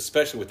with,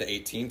 especially with the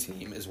 18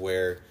 team, is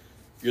where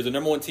you're the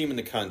number one team in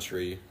the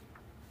country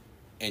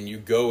and you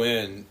go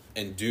in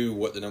and do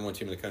what the number one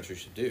team in the country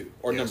should do.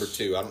 Or number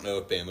 2. I don't know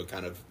if Bama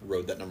kind of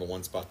rode that number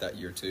 1 spot that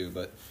year too,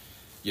 but,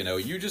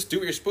 you just do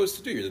what you're supposed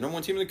to do. You're the number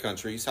one team in the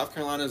country. South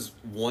Carolina's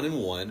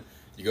 1-1.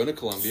 You go to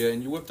Columbia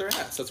and you whip their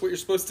ass. That's what you're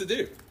supposed to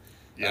do.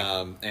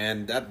 Yeah.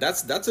 And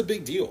that's a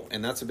big deal.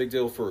 And that's a big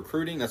deal for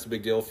recruiting. That's a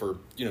big deal for,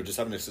 just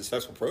having a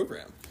successful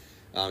program.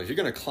 If you're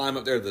going to climb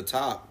up there to the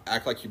top,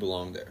 act like you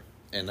belong there.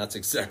 And that's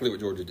exactly what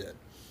Georgia did.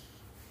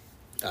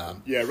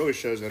 It really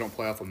shows they don't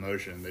play off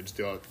emotion. They just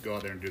go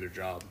out there and do their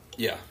job.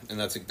 Yeah, and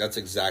that's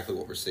exactly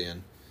what we're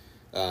seeing.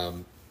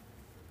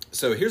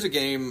 So here's a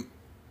game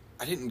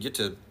I didn't get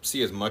to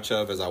see as much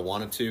of as I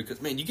wanted to.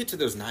 Because, man, you get to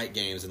those night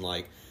games and,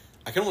 like,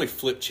 I can only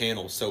flip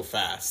channels so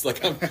fast. Like,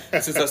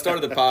 since we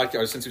started the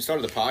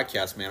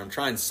podcast, man, I'm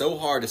trying so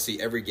hard to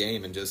see every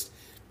game and just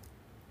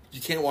you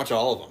can't watch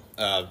all of them,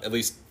 at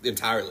least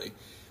entirely.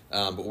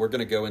 But we're going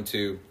to go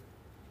into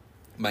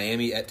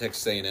Miami at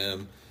Texas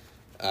A&M.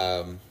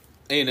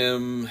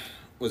 A&M,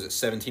 was it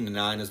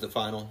 17-9 is the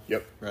final?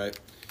 Yep. Right.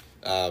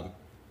 I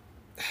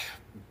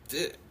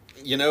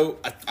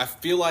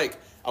feel like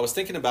I was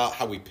thinking about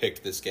how we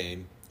picked this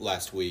game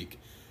last week,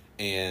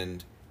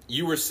 and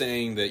you were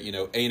saying that,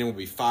 A&M would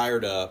be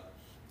fired up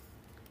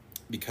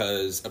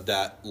because of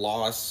that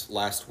loss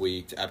last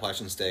week to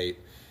Appalachian State.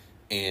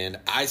 And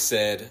I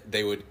said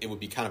it would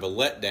be kind of a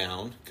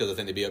letdown because I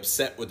think they'd be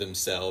upset with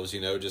themselves,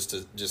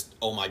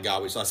 oh my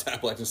God, we lost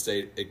Appalachian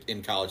State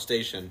in College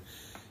Station.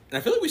 And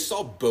I feel like we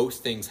saw both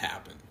things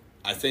happen.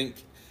 I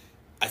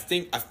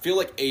feel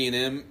like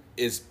A&M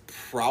is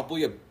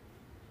probably a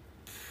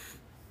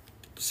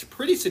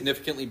pretty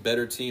significantly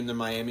better team than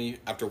Miami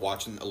after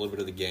watching a little bit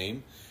of the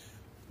game.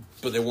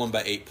 But they won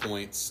by 8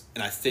 points.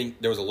 And I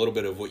think there was a little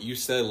bit of what you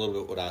said, a little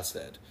bit of what I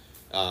said.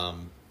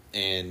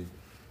 And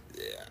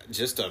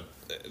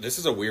this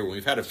is a weird one.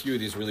 We've had a few of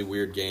these really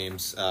weird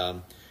games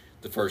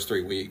the first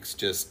 3 weeks.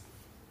 Just,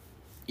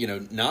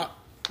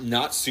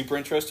 not super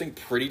interesting,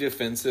 pretty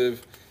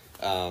defensive.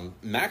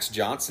 Max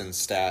Johnson's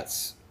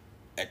stats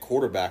at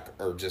quarterback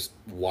are just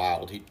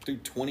wild. He threw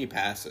 20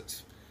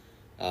 passes.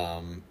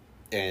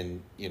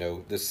 And,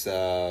 this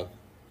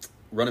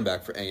running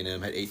back for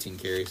A&M had 18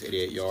 carries,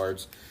 88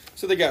 yards.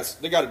 So they got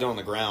it done on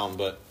the ground,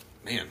 but,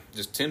 man,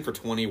 just 10 for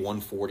 20,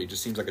 140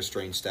 just seems like a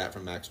strange stat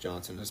from Max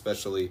Johnson,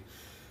 especially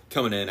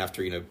coming in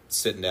after,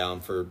 sitting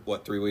down for,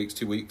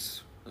 2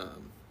 weeks?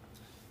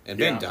 And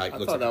Van Dyke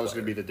looks like I thought that was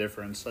going to be the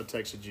difference. I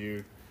texted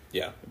you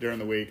during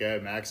the week.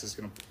 Max is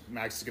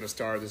gonna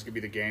start. This is gonna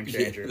be the game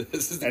changer. Yeah,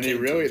 this is the and game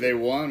they changer.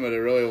 won, but it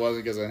really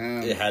wasn't because of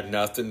him. It had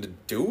nothing to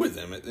do with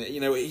him.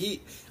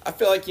 I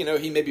feel like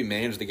he maybe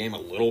managed the game a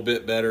little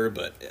bit better,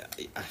 but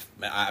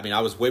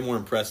I was way more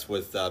impressed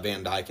with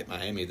Van Dyke at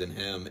Miami than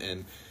him.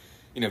 And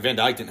Van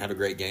Dyke didn't have a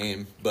great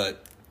game,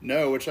 but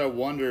no, which I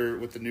wonder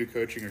with the new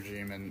coaching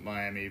regime in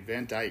Miami,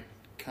 Van Dyke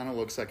kind of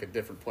looks like a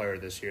different player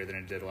this year than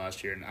he did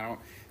last year, and I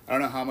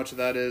don't know how much of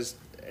that is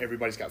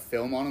everybody's got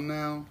film on him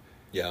now.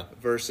 Yeah.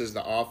 Versus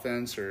the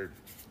offense or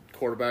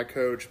quarterback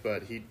coach,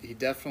 but he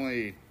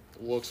definitely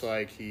looks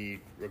like he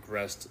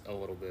regressed a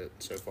little bit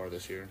so far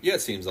this year. Yeah,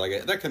 it seems like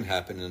it. That can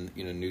happen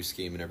in new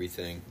scheme and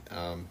everything.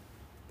 I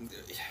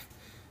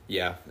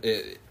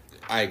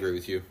agree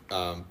with you.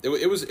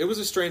 It was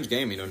a strange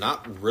game.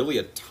 Not really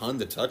a ton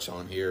to touch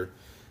on here.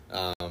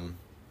 It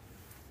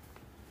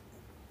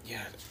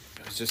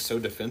was just so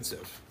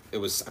defensive. I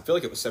feel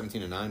like it was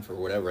 17-9 for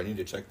whatever. I need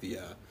to check the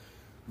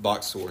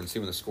box score and see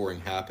when the scoring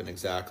happened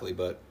exactly,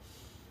 but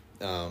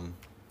A&M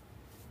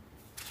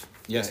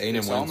it's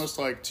wins. almost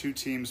like two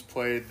teams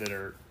played that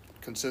are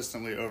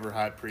consistently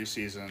overhyped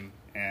preseason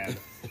and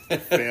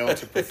failed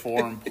to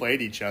perform,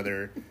 played each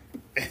other,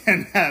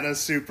 and had a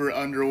super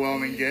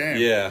underwhelming game.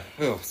 Yeah,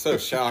 so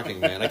shocking,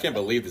 man. I can't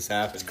believe this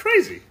happened. It's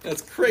crazy.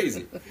 That's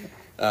crazy.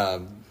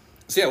 We'll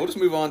just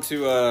move on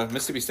to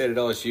Mississippi State at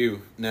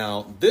LSU.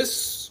 Now,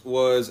 this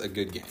was a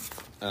good game.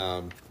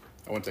 I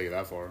wouldn't take it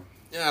that far.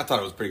 Yeah, I thought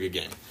it was a pretty good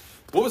game.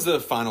 What was the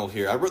final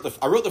here? I wrote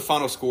the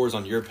final scores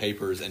on your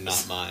papers and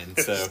not mine.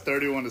 So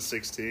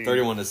 31-16.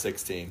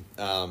 31-16.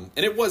 And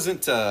it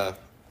wasn't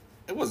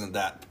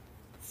that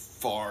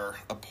far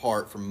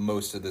apart from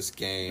most of this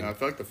game. I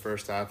feel like the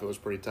first half it was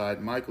pretty tight.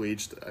 Mike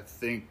Leach, I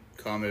think,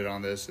 commented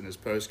on this in his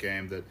post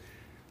game that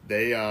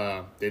they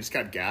just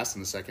got gassed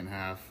in the second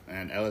half,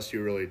 and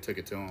LSU really took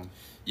it to them.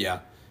 Yeah,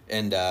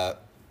 and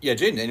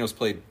Jaden Daniels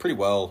played pretty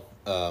well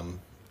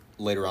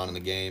later on in the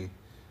game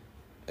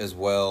as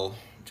well.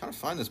 I'm trying to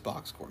find this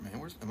box score, man.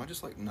 Am I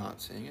just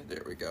not seeing it?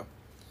 There we go.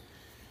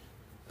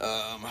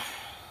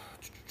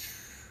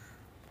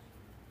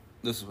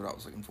 This is what I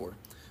was looking for.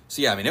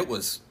 So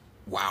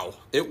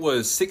it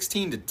was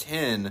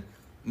 16-10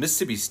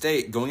 Mississippi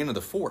State going into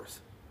the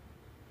fourth.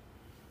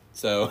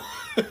 So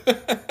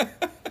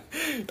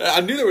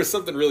I knew there was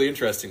something really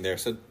interesting there.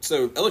 So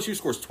LSU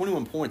scores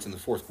 21 points in the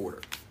fourth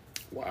quarter.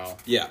 Wow.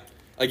 Yeah.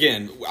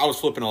 Again, I was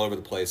flipping all over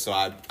the place, so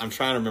I'm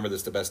trying to remember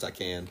this the best I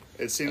can.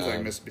 It seems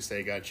like Mississippi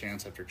State got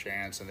chance after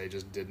chance, and they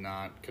just did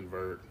not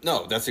convert.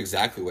 No, that's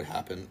exactly what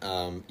happened.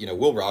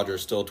 Will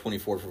Rogers still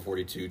 24 for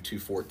 42,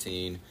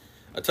 214,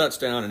 a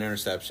touchdown, an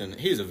interception.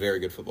 He's a very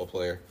good football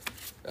player.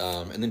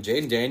 And then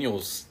Jaden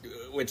Daniels,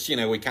 which, I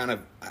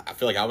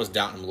feel like I was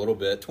doubting him a little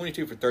bit,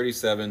 22 for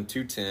 37,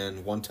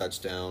 210, one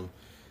touchdown.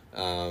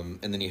 And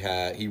then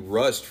he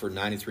rushed for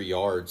 93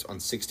 yards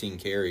on 16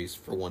 carries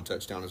for one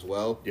touchdown as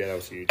well. Yeah, that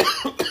was huge.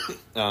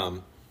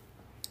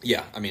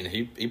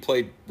 He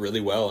played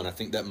really well, and I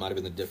think that might have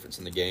been the difference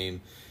in the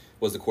game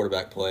was the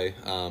quarterback play.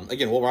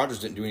 Again, Will Rogers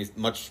didn't do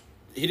much.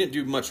 He didn't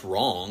do much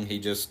wrong. He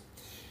just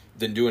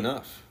didn't do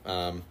enough.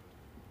 I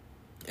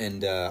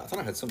thought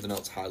I had something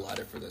else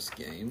highlighted for this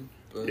game.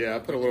 But yeah, I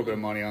put a little bit of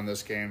money on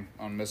this game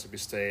on Mississippi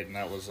State, and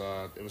that was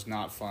it was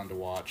not fun to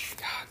watch.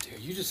 God,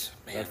 dude,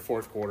 that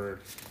fourth quarter.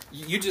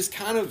 You just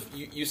kind of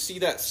you see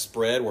that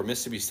spread where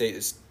Mississippi State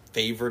is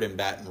favored in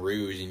Baton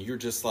Rouge, and you're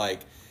just like,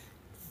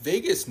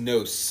 Vegas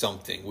knows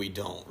something we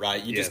don't,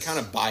 right? You just kind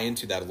of buy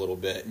into that a little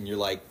bit, and you're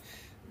like,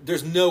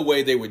 there's no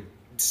way they would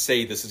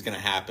say this is going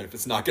to happen if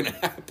it's not going to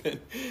happen.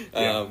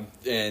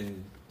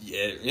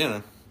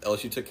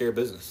 LSU took care of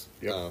business.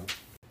 Yep.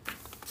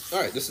 All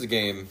right, this is a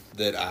game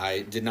that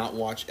I did not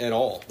watch at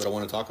all, but I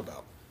want to talk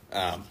about.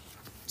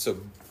 So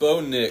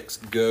Bo Nix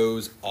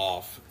goes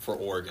off for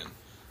Oregon.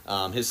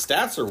 His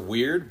stats are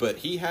weird, but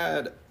he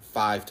had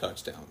 5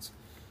 touchdowns.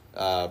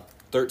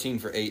 13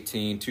 for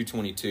 18,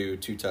 222,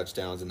 2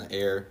 touchdowns in the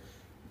air,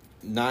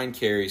 9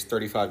 carries,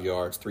 35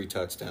 yards, 3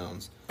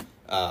 touchdowns.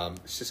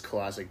 It's just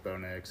classic Bo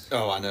Nix.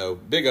 Oh, I know.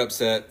 Big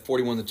upset,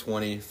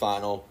 41-20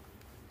 final.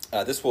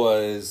 This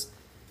was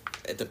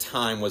at the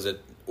time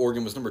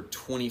Oregon was number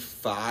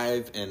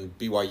 25 and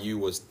BYU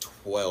was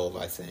 12,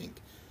 I think.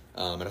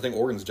 And I think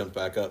Oregon's jumped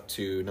back up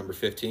to number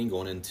 15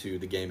 going into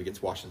the game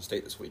against Washington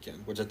State this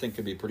weekend, which I think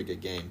could be a pretty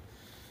good game.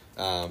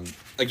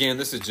 Again,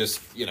 this is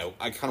just,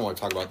 I kind of want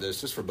to talk about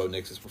this just for Bo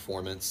Nix's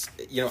performance.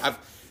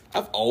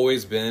 I've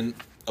always been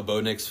a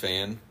Bo Nix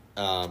fan.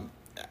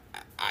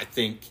 I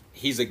think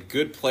he's a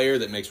good player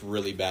that makes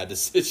really bad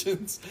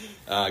decisions.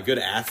 Good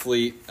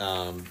athlete,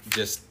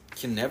 just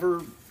never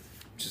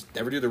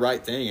do the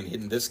right thing. And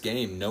in this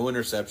game, no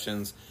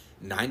interceptions,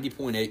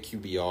 90.8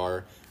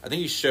 QBR. I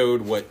think he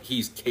showed what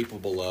he's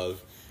capable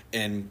of,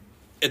 and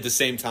at the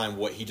same time,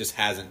 what he just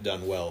hasn't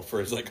done well for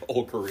his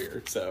whole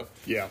career. So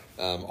yeah,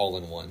 all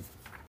in one.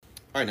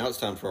 All right, now it's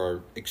time for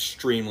our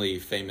extremely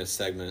famous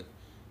segment,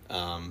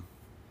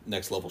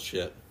 Next Level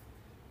Shit.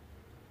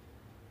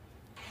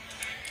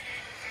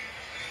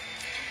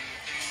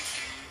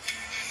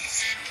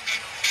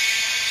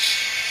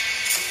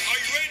 Are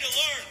you ready to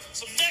learn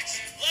some next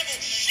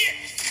level shit?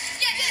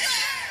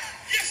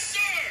 Yes, sir!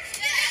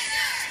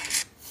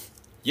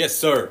 Yes,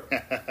 sir!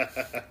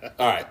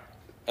 All right.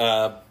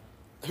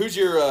 Who's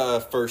your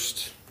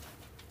first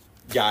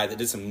guy that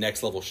did some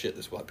next level shit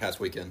this past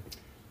weekend?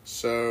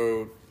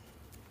 So,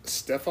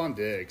 Stephon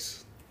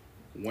Diggs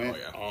went Oh,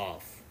 yeah.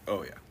 off.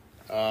 Oh,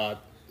 yeah.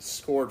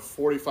 Scored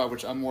 45,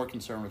 which I'm more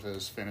concerned with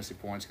his fantasy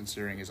points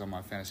considering he's on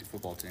my fantasy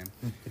football team.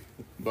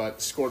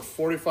 But scored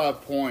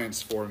 45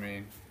 points for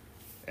me.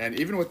 And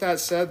even with that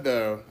said,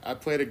 though, I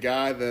played a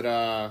guy that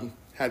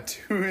had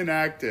 2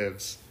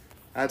 inactives.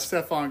 I had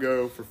Stephon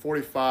go for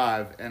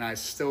 45, and I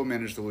still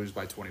managed to lose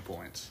by 20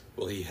 points.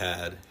 Well, he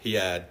had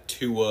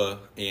Tua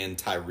and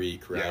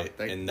Tyreek, right?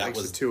 Yeah, and that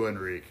was Tua and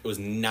Reek. It was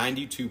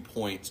 92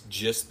 points,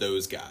 just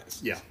those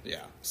guys. Yeah.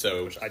 Yeah.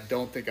 So Which I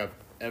don't think I've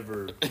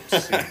ever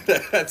seen.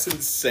 that's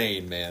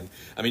insane, man.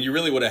 I mean, you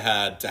really would have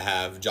had to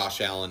have Josh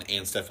Allen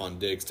and Stephon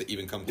Diggs to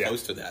even come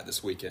close to that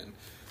this weekend.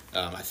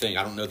 I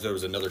don't know if there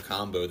was another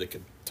combo that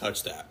could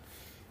touch that.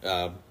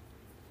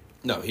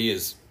 No,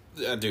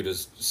 that dude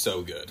is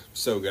so good.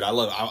 So good. I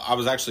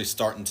was actually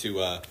starting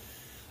to,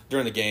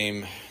 during the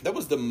game, that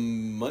was the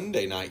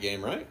Monday night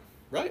game, right?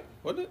 Right?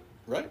 Wasn't it?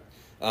 Right?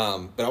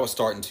 But I was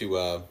starting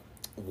to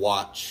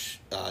watch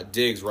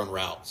Diggs run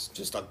routes.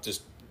 Just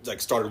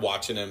started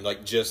watching him,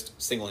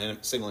 just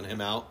singling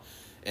him out.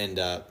 And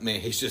man,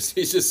 he's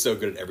just so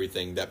good at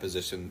everything that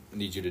position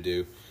needs you to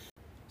do.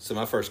 So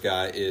my first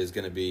guy is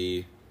going to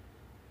be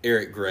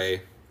Eric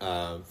Gray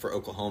for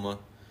Oklahoma.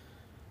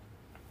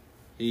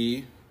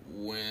 He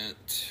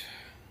went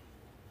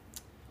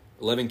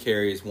 11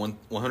 carries,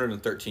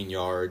 113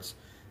 yards,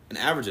 an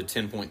average of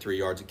 10.3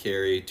 yards a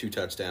carry, 2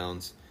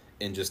 touchdowns,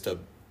 and just a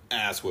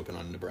ass whipping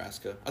on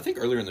Nebraska. I think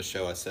earlier in the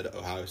show I said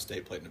Ohio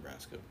State played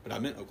Nebraska, but I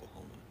meant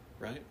Oklahoma,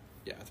 right?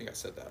 Yeah, I think I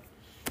said that.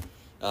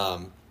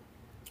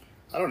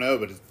 I don't know,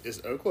 but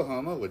is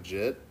Oklahoma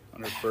legit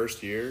on her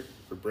first year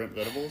for Brent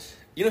Venables?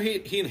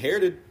 He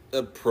inherited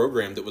a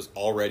program that was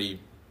already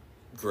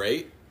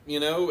great,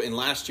 and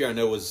last year I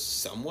know was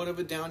somewhat of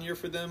a down year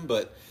for them,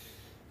 but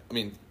I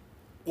mean,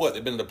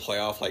 they've been in the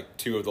playoff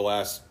 3 of the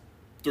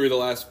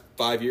last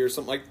 5 years,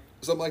 something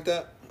like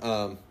that.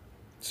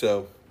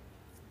 So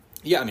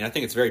yeah, I mean, I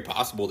think it's very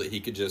possible that he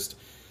could just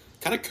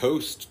kind of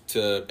coast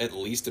to at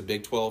least a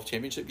Big 12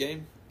 championship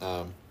game.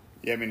 Yeah,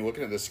 I mean,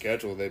 looking at the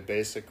schedule, they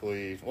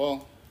basically,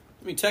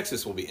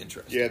 Texas will be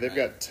interesting. yeah, they've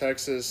right? got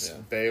Texas,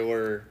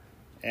 Baylor,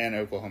 and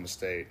Oklahoma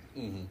State.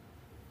 Mm-hmm.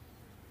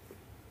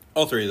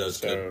 All 3 of those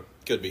So-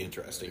 could be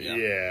interesting. Yeah.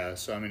 Yeah,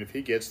 so I mean, if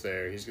he gets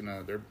there,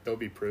 they'll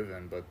be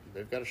proven, but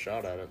they've got a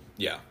shot at it.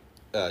 Yeah.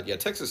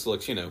 Texas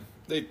looks,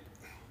 they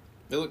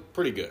look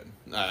pretty good.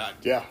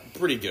 Yeah.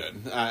 Pretty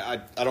good.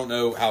 I don't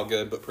know how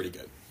good, but pretty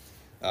good.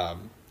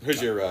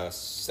 Who's your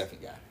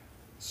second guy?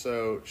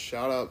 So,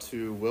 shout out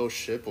to Will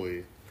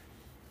Shipley.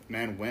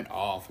 Man went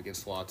off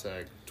against La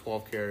Tech.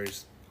 12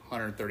 carries,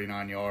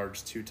 139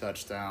 yards, 2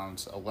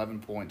 touchdowns,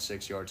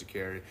 11.6 yards a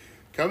carry.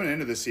 Coming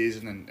into the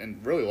season,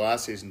 and really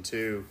last season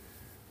too,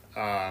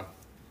 the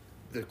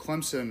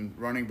Clemson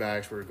running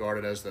backs were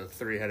regarded as the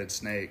 3-headed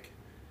snake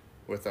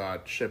with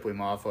Shipley,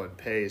 Maffa, and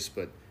Pace,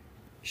 but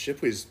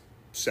Shipley's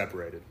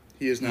separated.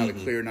 He is now the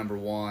clear number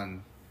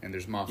 1, and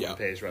there's Maffa and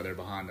Pace right there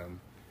behind him.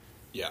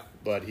 Yeah.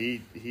 But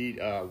he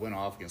went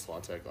off against La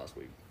Tech last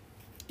week.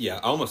 Yeah,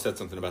 I almost said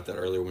something about that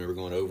earlier when we were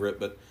going over it,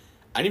 but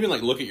I didn't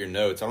even look at your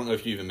notes. I don't know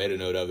if you even made a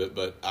note of it,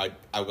 but I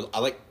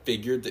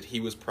figured that he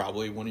was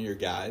probably one of your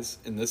guys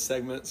in this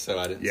segment, so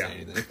I didn't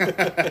say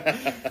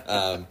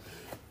anything.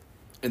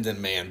 And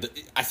then, man,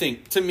 I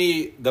think to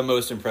me the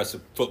most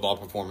impressive football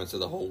performance of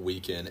the whole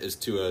weekend is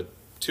Tua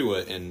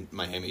in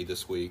Miami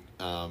this week.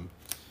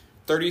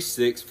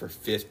 36 for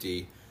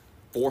 50,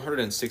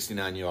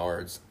 469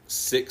 yards,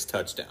 6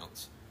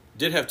 touchdowns.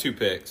 Did have 2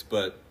 picks,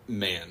 but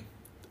man,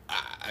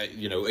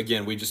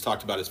 again, we just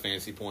talked about his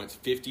fantasy points,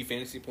 50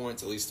 fantasy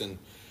points, at least in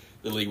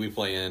the league we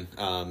play in.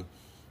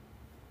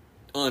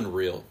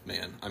 Unreal,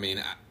 man. I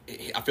mean,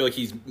 I feel like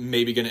he's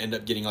maybe going to end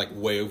up getting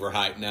way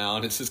overhyped now,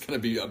 and it's just going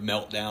to be a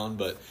meltdown.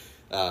 But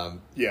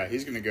Yeah,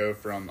 he's going to go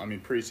from,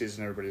 preseason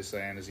everybody's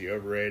saying, is he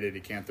overrated?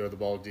 He can't throw the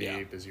ball deep.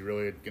 Yeah. Is he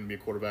really going to be a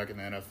quarterback in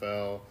the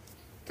NFL?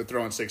 To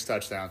throwing 6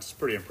 touchdowns, it's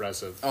pretty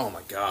impressive. Oh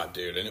my God,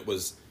 dude! And it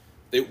was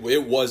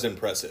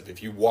impressive.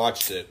 If you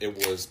watched it, it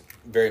was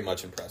very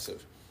much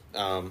impressive.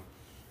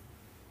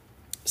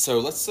 So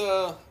let's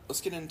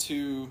get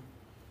into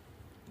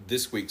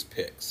this week's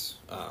picks.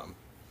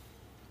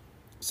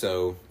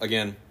 So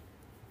again,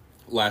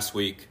 last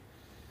week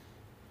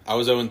I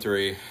was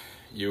 0-3.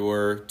 You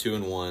were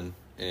 2-1,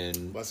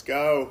 and Let's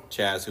go.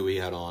 Chaz, who we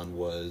had on,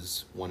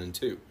 was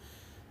 1-2.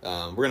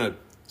 We're gonna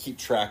keep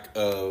track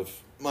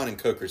of mine and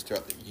Coker's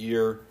throughout the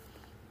year,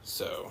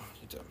 so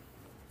I need to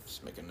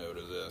just make a note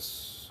of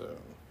this.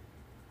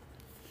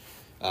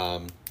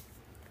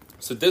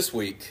 So this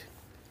week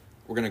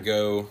we're gonna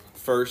go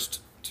first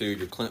to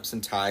your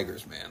Clemson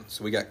Tigers, man.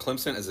 So we got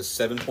Clemson as a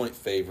 7-point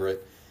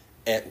favorite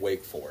at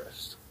Wake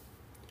Forest.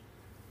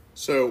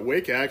 So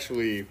Wake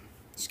actually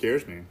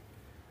scares me.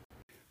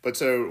 But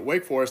so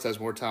Wake Forest has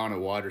more talent at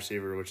wide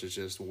receiver, which is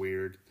just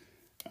weird.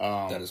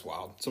 That is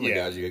wild. Some of the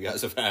guys you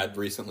guys have had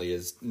recently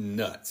is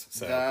nuts.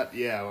 So.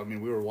 We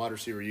were wide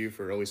receiver U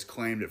for, or at least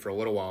claimed it for a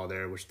little while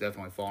there, which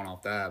definitely fallen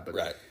off that. But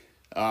right.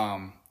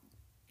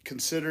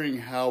 Considering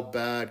how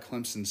bad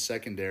Clemson's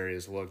secondary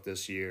has looked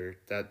this year,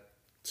 that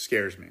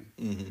scares me.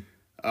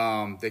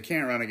 Mm-hmm. They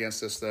can't run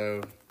against us,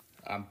 though.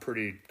 I'm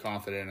pretty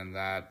confident in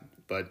that.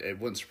 But it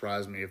wouldn't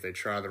surprise me if they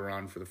try the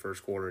run for the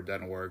first quarter, it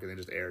doesn't work, and they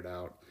just air it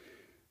out.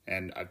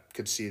 And I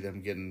could see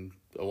them getting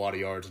a lot of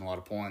yards and a lot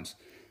of points.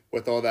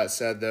 With all that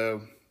said,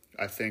 though,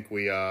 I think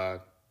we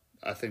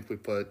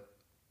put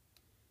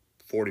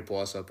 40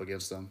 plus up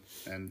against them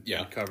and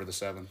cover the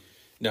 7.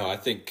 No, I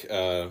think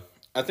so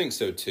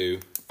too.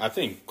 I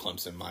think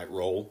Clemson might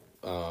roll.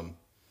 I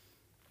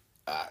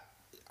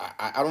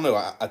don't know.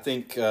 I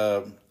think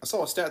I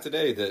saw a stat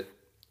today that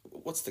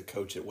what's the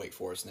coach at Wake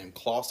Forest name?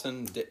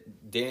 Clawson,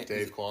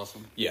 Dave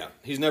Clawson. Yeah,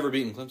 he's never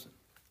beaten Clemson.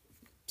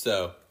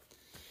 So,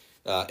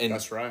 and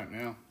that's right.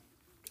 Yeah,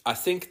 I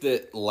think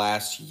that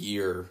last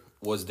year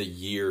was the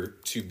year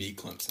to beat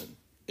Clemson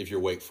if you're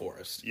Wake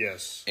Forest.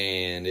 Yes.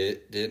 And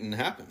it didn't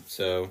happen.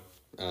 So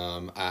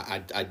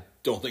I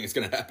don't think it's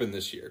going to happen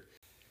this year.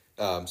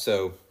 I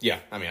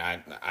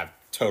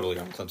totally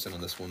on Clemson on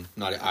this one.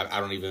 I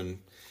didn't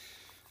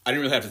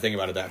really have to think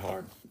about it that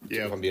hard.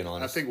 Yeah, if I'm being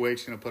honest. I think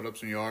Wake's going to put up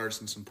some yards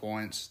and some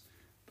points,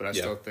 but I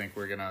still think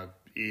we're going to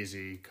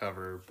easy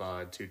cover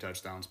by 2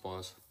 touchdowns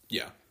plus.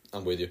 Yeah,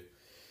 I'm with you.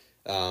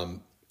 All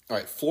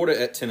right, Florida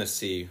at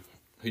Tennessee.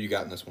 Who you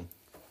got in this one?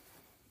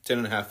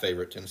 10.5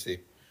 favorite, Tennessee.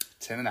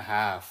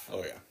 10.5.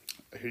 Oh,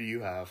 yeah. Who do you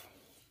have?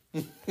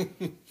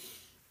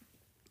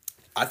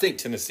 I think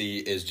Tennessee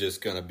is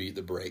just going to beat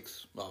the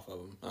brakes off of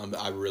them.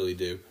 I really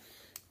do.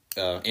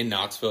 In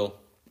Knoxville,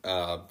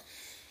 I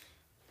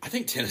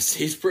think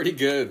Tennessee's pretty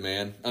good,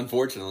 man.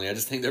 Unfortunately, I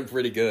just think they're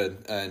pretty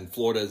good, and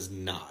Florida's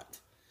not.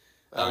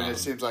 It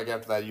seems like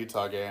after that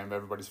Utah game,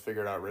 everybody's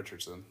figured out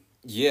Richardson.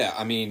 Yeah,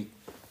 I mean,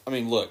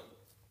 look,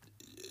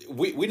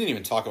 we didn't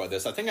even talk about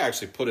this. I think I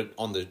actually put it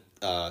on the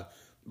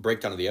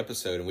breakdown of the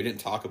episode, and we didn't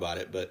talk about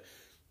it, but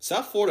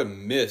South Florida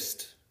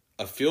missed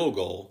a field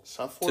goal.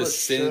 South Florida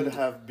should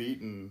have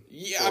beaten.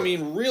 Yeah, Florida. I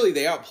mean, really,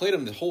 they outplayed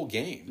them the whole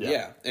game.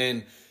 Yeah.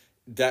 And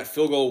that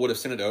field goal would have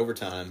sent it to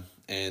overtime,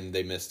 and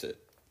they missed it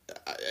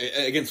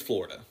against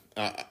Florida.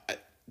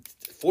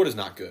 Florida's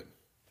not good,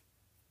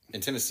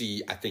 and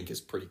Tennessee, I think,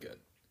 is pretty good.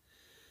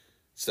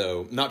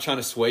 So, not trying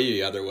to sway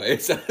you either way.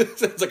 It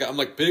sounds like I'm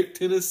like, pick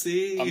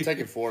Tennessee. I'm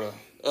taking Florida.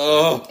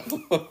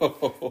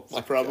 Oh,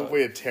 it's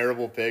probably a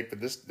terrible pick, but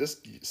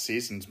this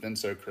season's been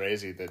so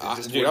crazy that it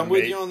just I'm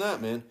with you on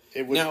that, man.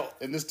 It would, now,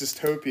 in this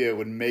dystopia, it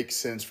would make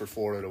sense for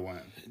Florida to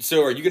win.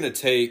 So, are you going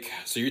to take?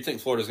 So, you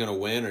think Florida's going to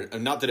win, or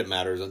not that it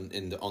matters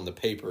on the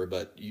paper,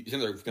 but you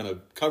think they're going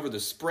to cover the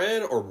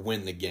spread or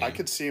win the game? I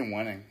could see them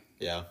winning.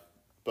 Yeah,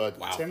 but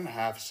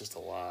 10.5 is just a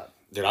lot.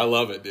 Dude, I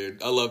love it,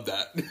 dude. I love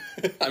that.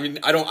 I mean,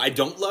 I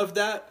don't love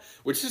that.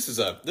 Which this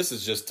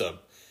is just a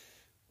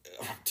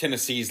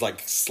Tennessee's like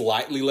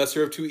slightly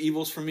lesser of two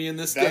evils for me in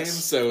this game.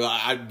 So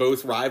I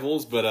both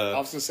rivals, but I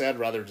was gonna say I'd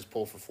rather just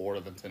pull for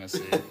Florida than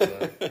Tennessee.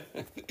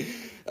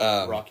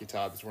 Rocky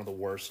Top is one of the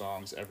worst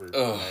songs ever made.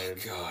 Oh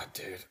God,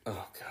 dude.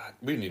 Oh God,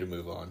 we need to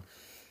move on.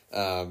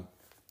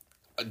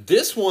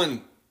 This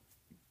one,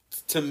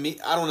 to me,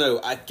 I don't know.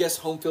 I guess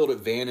home field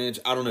advantage.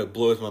 I don't know.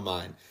 Blows my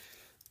mind.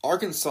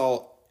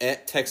 Arkansas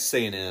at Texas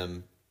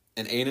A&M,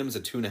 and A&M's a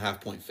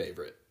 2.5-point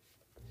favorite.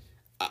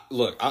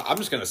 Look, I'm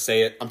just gonna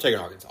say it. I'm taking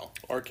Arkansas.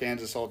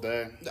 Arkansas all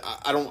day.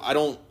 I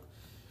don't.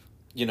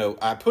 You know,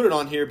 I put it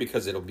on here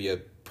because it'll be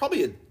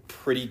probably a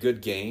pretty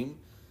good game.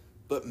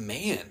 But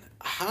man,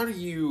 how do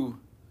you?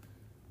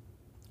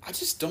 I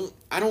just don't.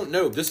 I don't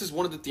know. This is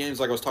one of the games,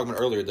 like I was talking about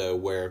earlier, though,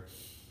 where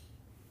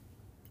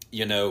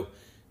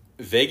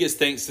Vegas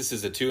thinks this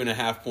is a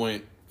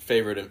 2.5-point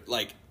favorite.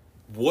 Like,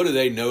 what do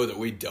they know that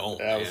we don't?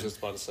 Yeah, I was just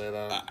about to say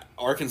that.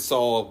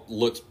 Arkansas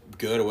looks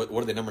good.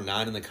 What are they, number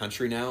 9 in the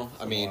country now?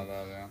 I mean,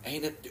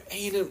 ain't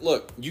it?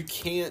 Look, you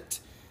can't.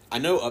 I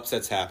know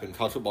upsets happen.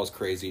 College football is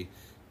crazy,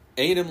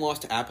 A&M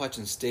lost to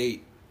Appalachian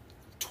State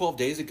 12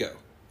 days ago.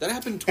 That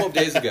happened 12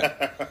 days ago.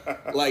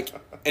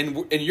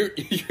 And you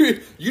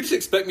just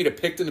expect me to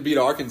pick them to beat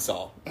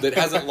Arkansas that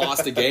hasn't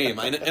lost a game.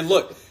 And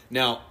look,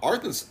 now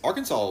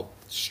Arkansas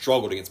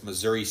struggled against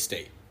Missouri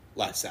State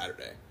last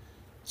Saturday,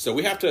 so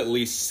we have to at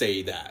least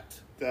say that.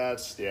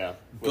 That's which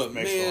But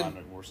makes a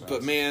lot more sense.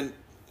 But man,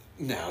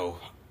 no,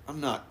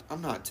 I'm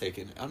not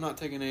taking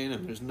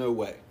A&M. There's no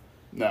way.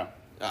 No,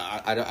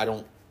 I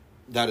don't.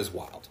 That is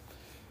wild.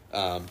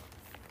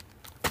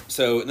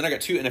 So and then I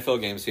got 2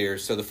 NFL games here.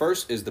 So the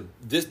first is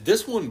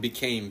this one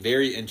became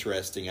very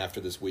interesting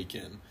after this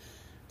weekend.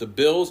 The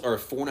Bills are a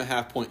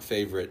 4.5-point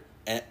favorite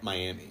at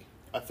Miami.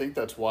 I think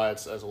that's why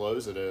it's as low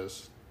as it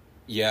is.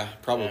 Yeah,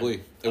 probably.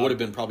 And, it would have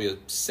been probably a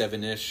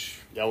 7-ish.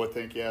 Yeah, I would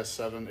think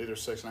 7, either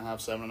 6.5,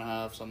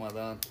 7.5, something like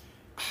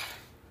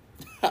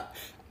that.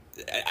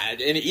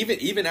 And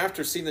even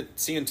after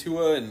seeing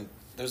Tua and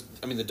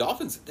the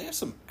Dolphins, they have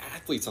some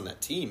athletes on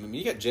that team. I mean,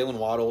 you got Jalen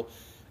Waddle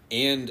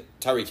and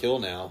Tyreek Hill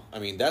now. I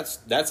mean,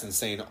 that's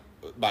insane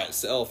by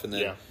itself. And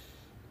then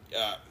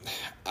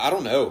I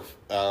don't know.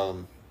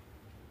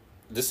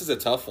 This is a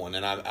tough one,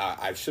 and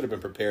I should have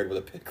been prepared with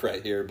a pick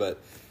right here,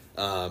 but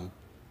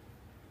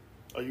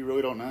you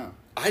really don't know.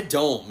 I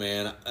don't,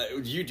 man.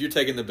 You're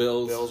taking the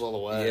Bills. Bills all the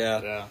way.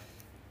 Yeah.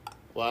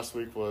 Last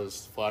week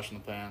was flash in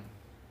the pan.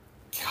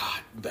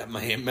 God, that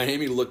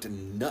Miami looked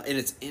nuts, and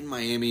it's in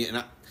Miami,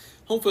 and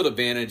home field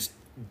advantage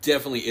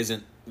definitely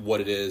isn't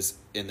what it is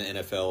in the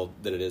NFL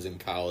that it is in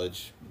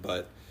college,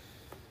 but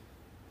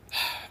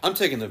I'm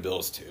taking the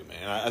Bills too,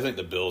 man. I think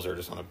the Bills are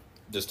just on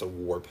a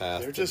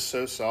warpath. They're just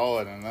so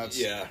solid, and that's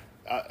yeah.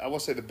 I will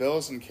say the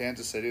Bills in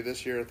Kansas City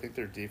this year, I think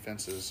their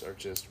defenses are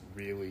just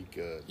really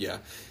good. Yeah,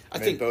 I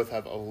think both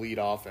have elite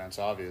offense,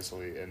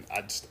 obviously, and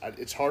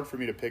it's hard for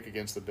me to pick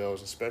against the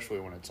Bills, especially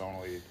when it's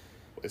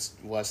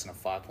less than a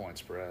 5-point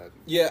spread.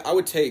 Yeah, I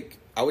would take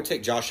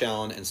Josh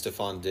Allen and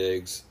Stephon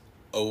Diggs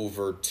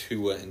over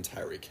Tua and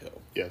Tyreek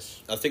Hill.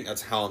 Yes, I think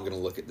that's how I'm going to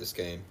look at this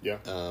game. Yeah.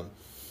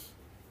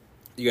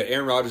 You got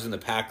Aaron Rodgers and the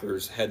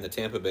Packers heading to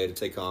Tampa Bay to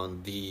take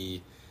on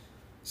the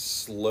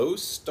slow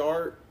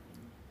start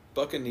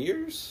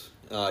Buccaneers.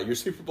 Your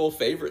Super Bowl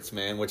favorites,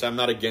 man, which I'm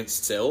not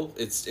against still.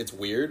 It's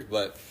weird,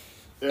 but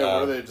yeah,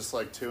 what are they, just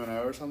like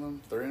 2-0 or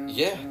something? 3-0?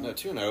 Yeah, no,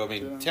 2-0. I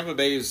mean, 2-0. Tampa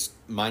Bay is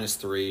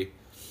 -3,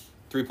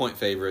 3-point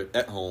favorite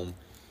at home.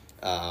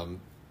 Who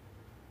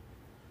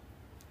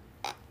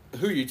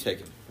are you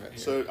taking right here?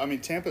 So, I mean,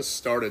 Tampa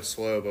started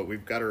slow, but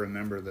we've got to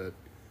remember that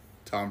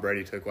Tom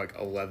Brady took like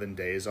 11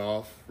 days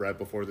off right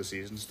before the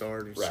season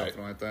started, or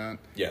something like that.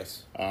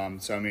 Yes.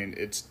 So, I mean,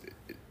 it's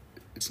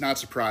not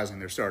surprising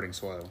they're starting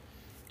slow.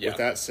 Yeah. With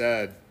that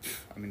said,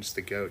 I mean, just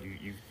the GOAT.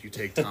 You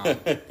take Tom.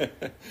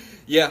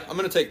 Yeah, I'm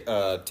going to take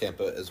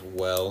Tampa as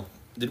well.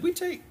 Did we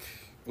take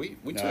 – we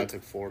No, I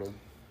took Florida.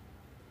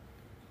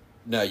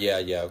 No,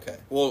 yeah, okay.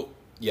 Well,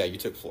 yeah, you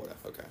took Florida.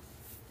 Okay.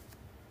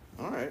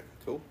 All right,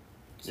 cool.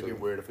 It'd be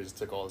weird if we just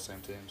took all the same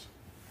teams.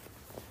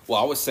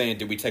 Well, I was saying,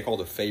 did we take all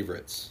the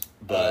favorites?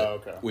 But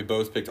okay. We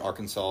both picked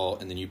Arkansas,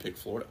 and then you picked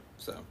Florida.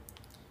 So,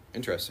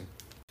 interesting.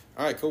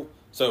 All right, cool.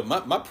 So,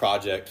 my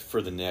project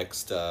for the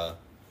next,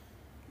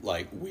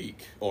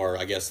 week, or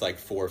I guess 4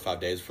 or 5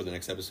 days for the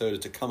next episode, is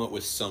to come up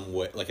with some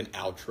way, like an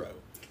outro.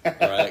 All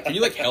right? Can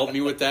you, help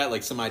me with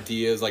that? Some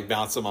ideas,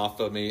 bounce them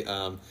off of me.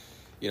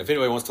 If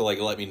anybody wants to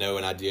let me know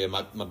an idea,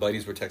 my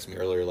buddies were texting me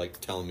earlier,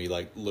 telling me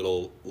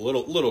little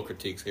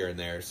critiques here and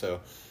there. So,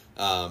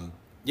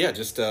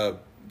 just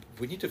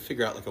we need to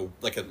figure out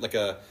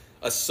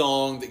a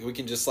song that we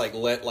can just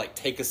let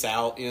take us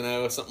out,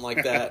 something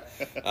like that.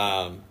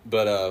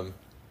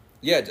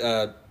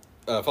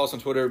 Follow us on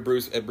Twitter,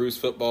 Bruce at Bruce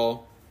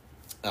Football,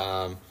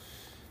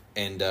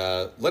 and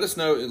let us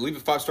know. Leave a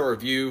 5-star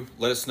review.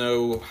 Let us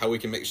know how we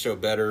can make the show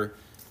better.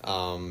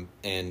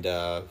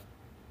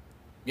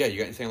 Yeah, you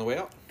got anything on the way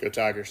out? Go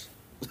Tigers.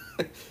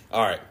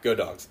 All right, go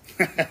Dogs.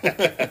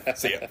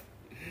 See ya.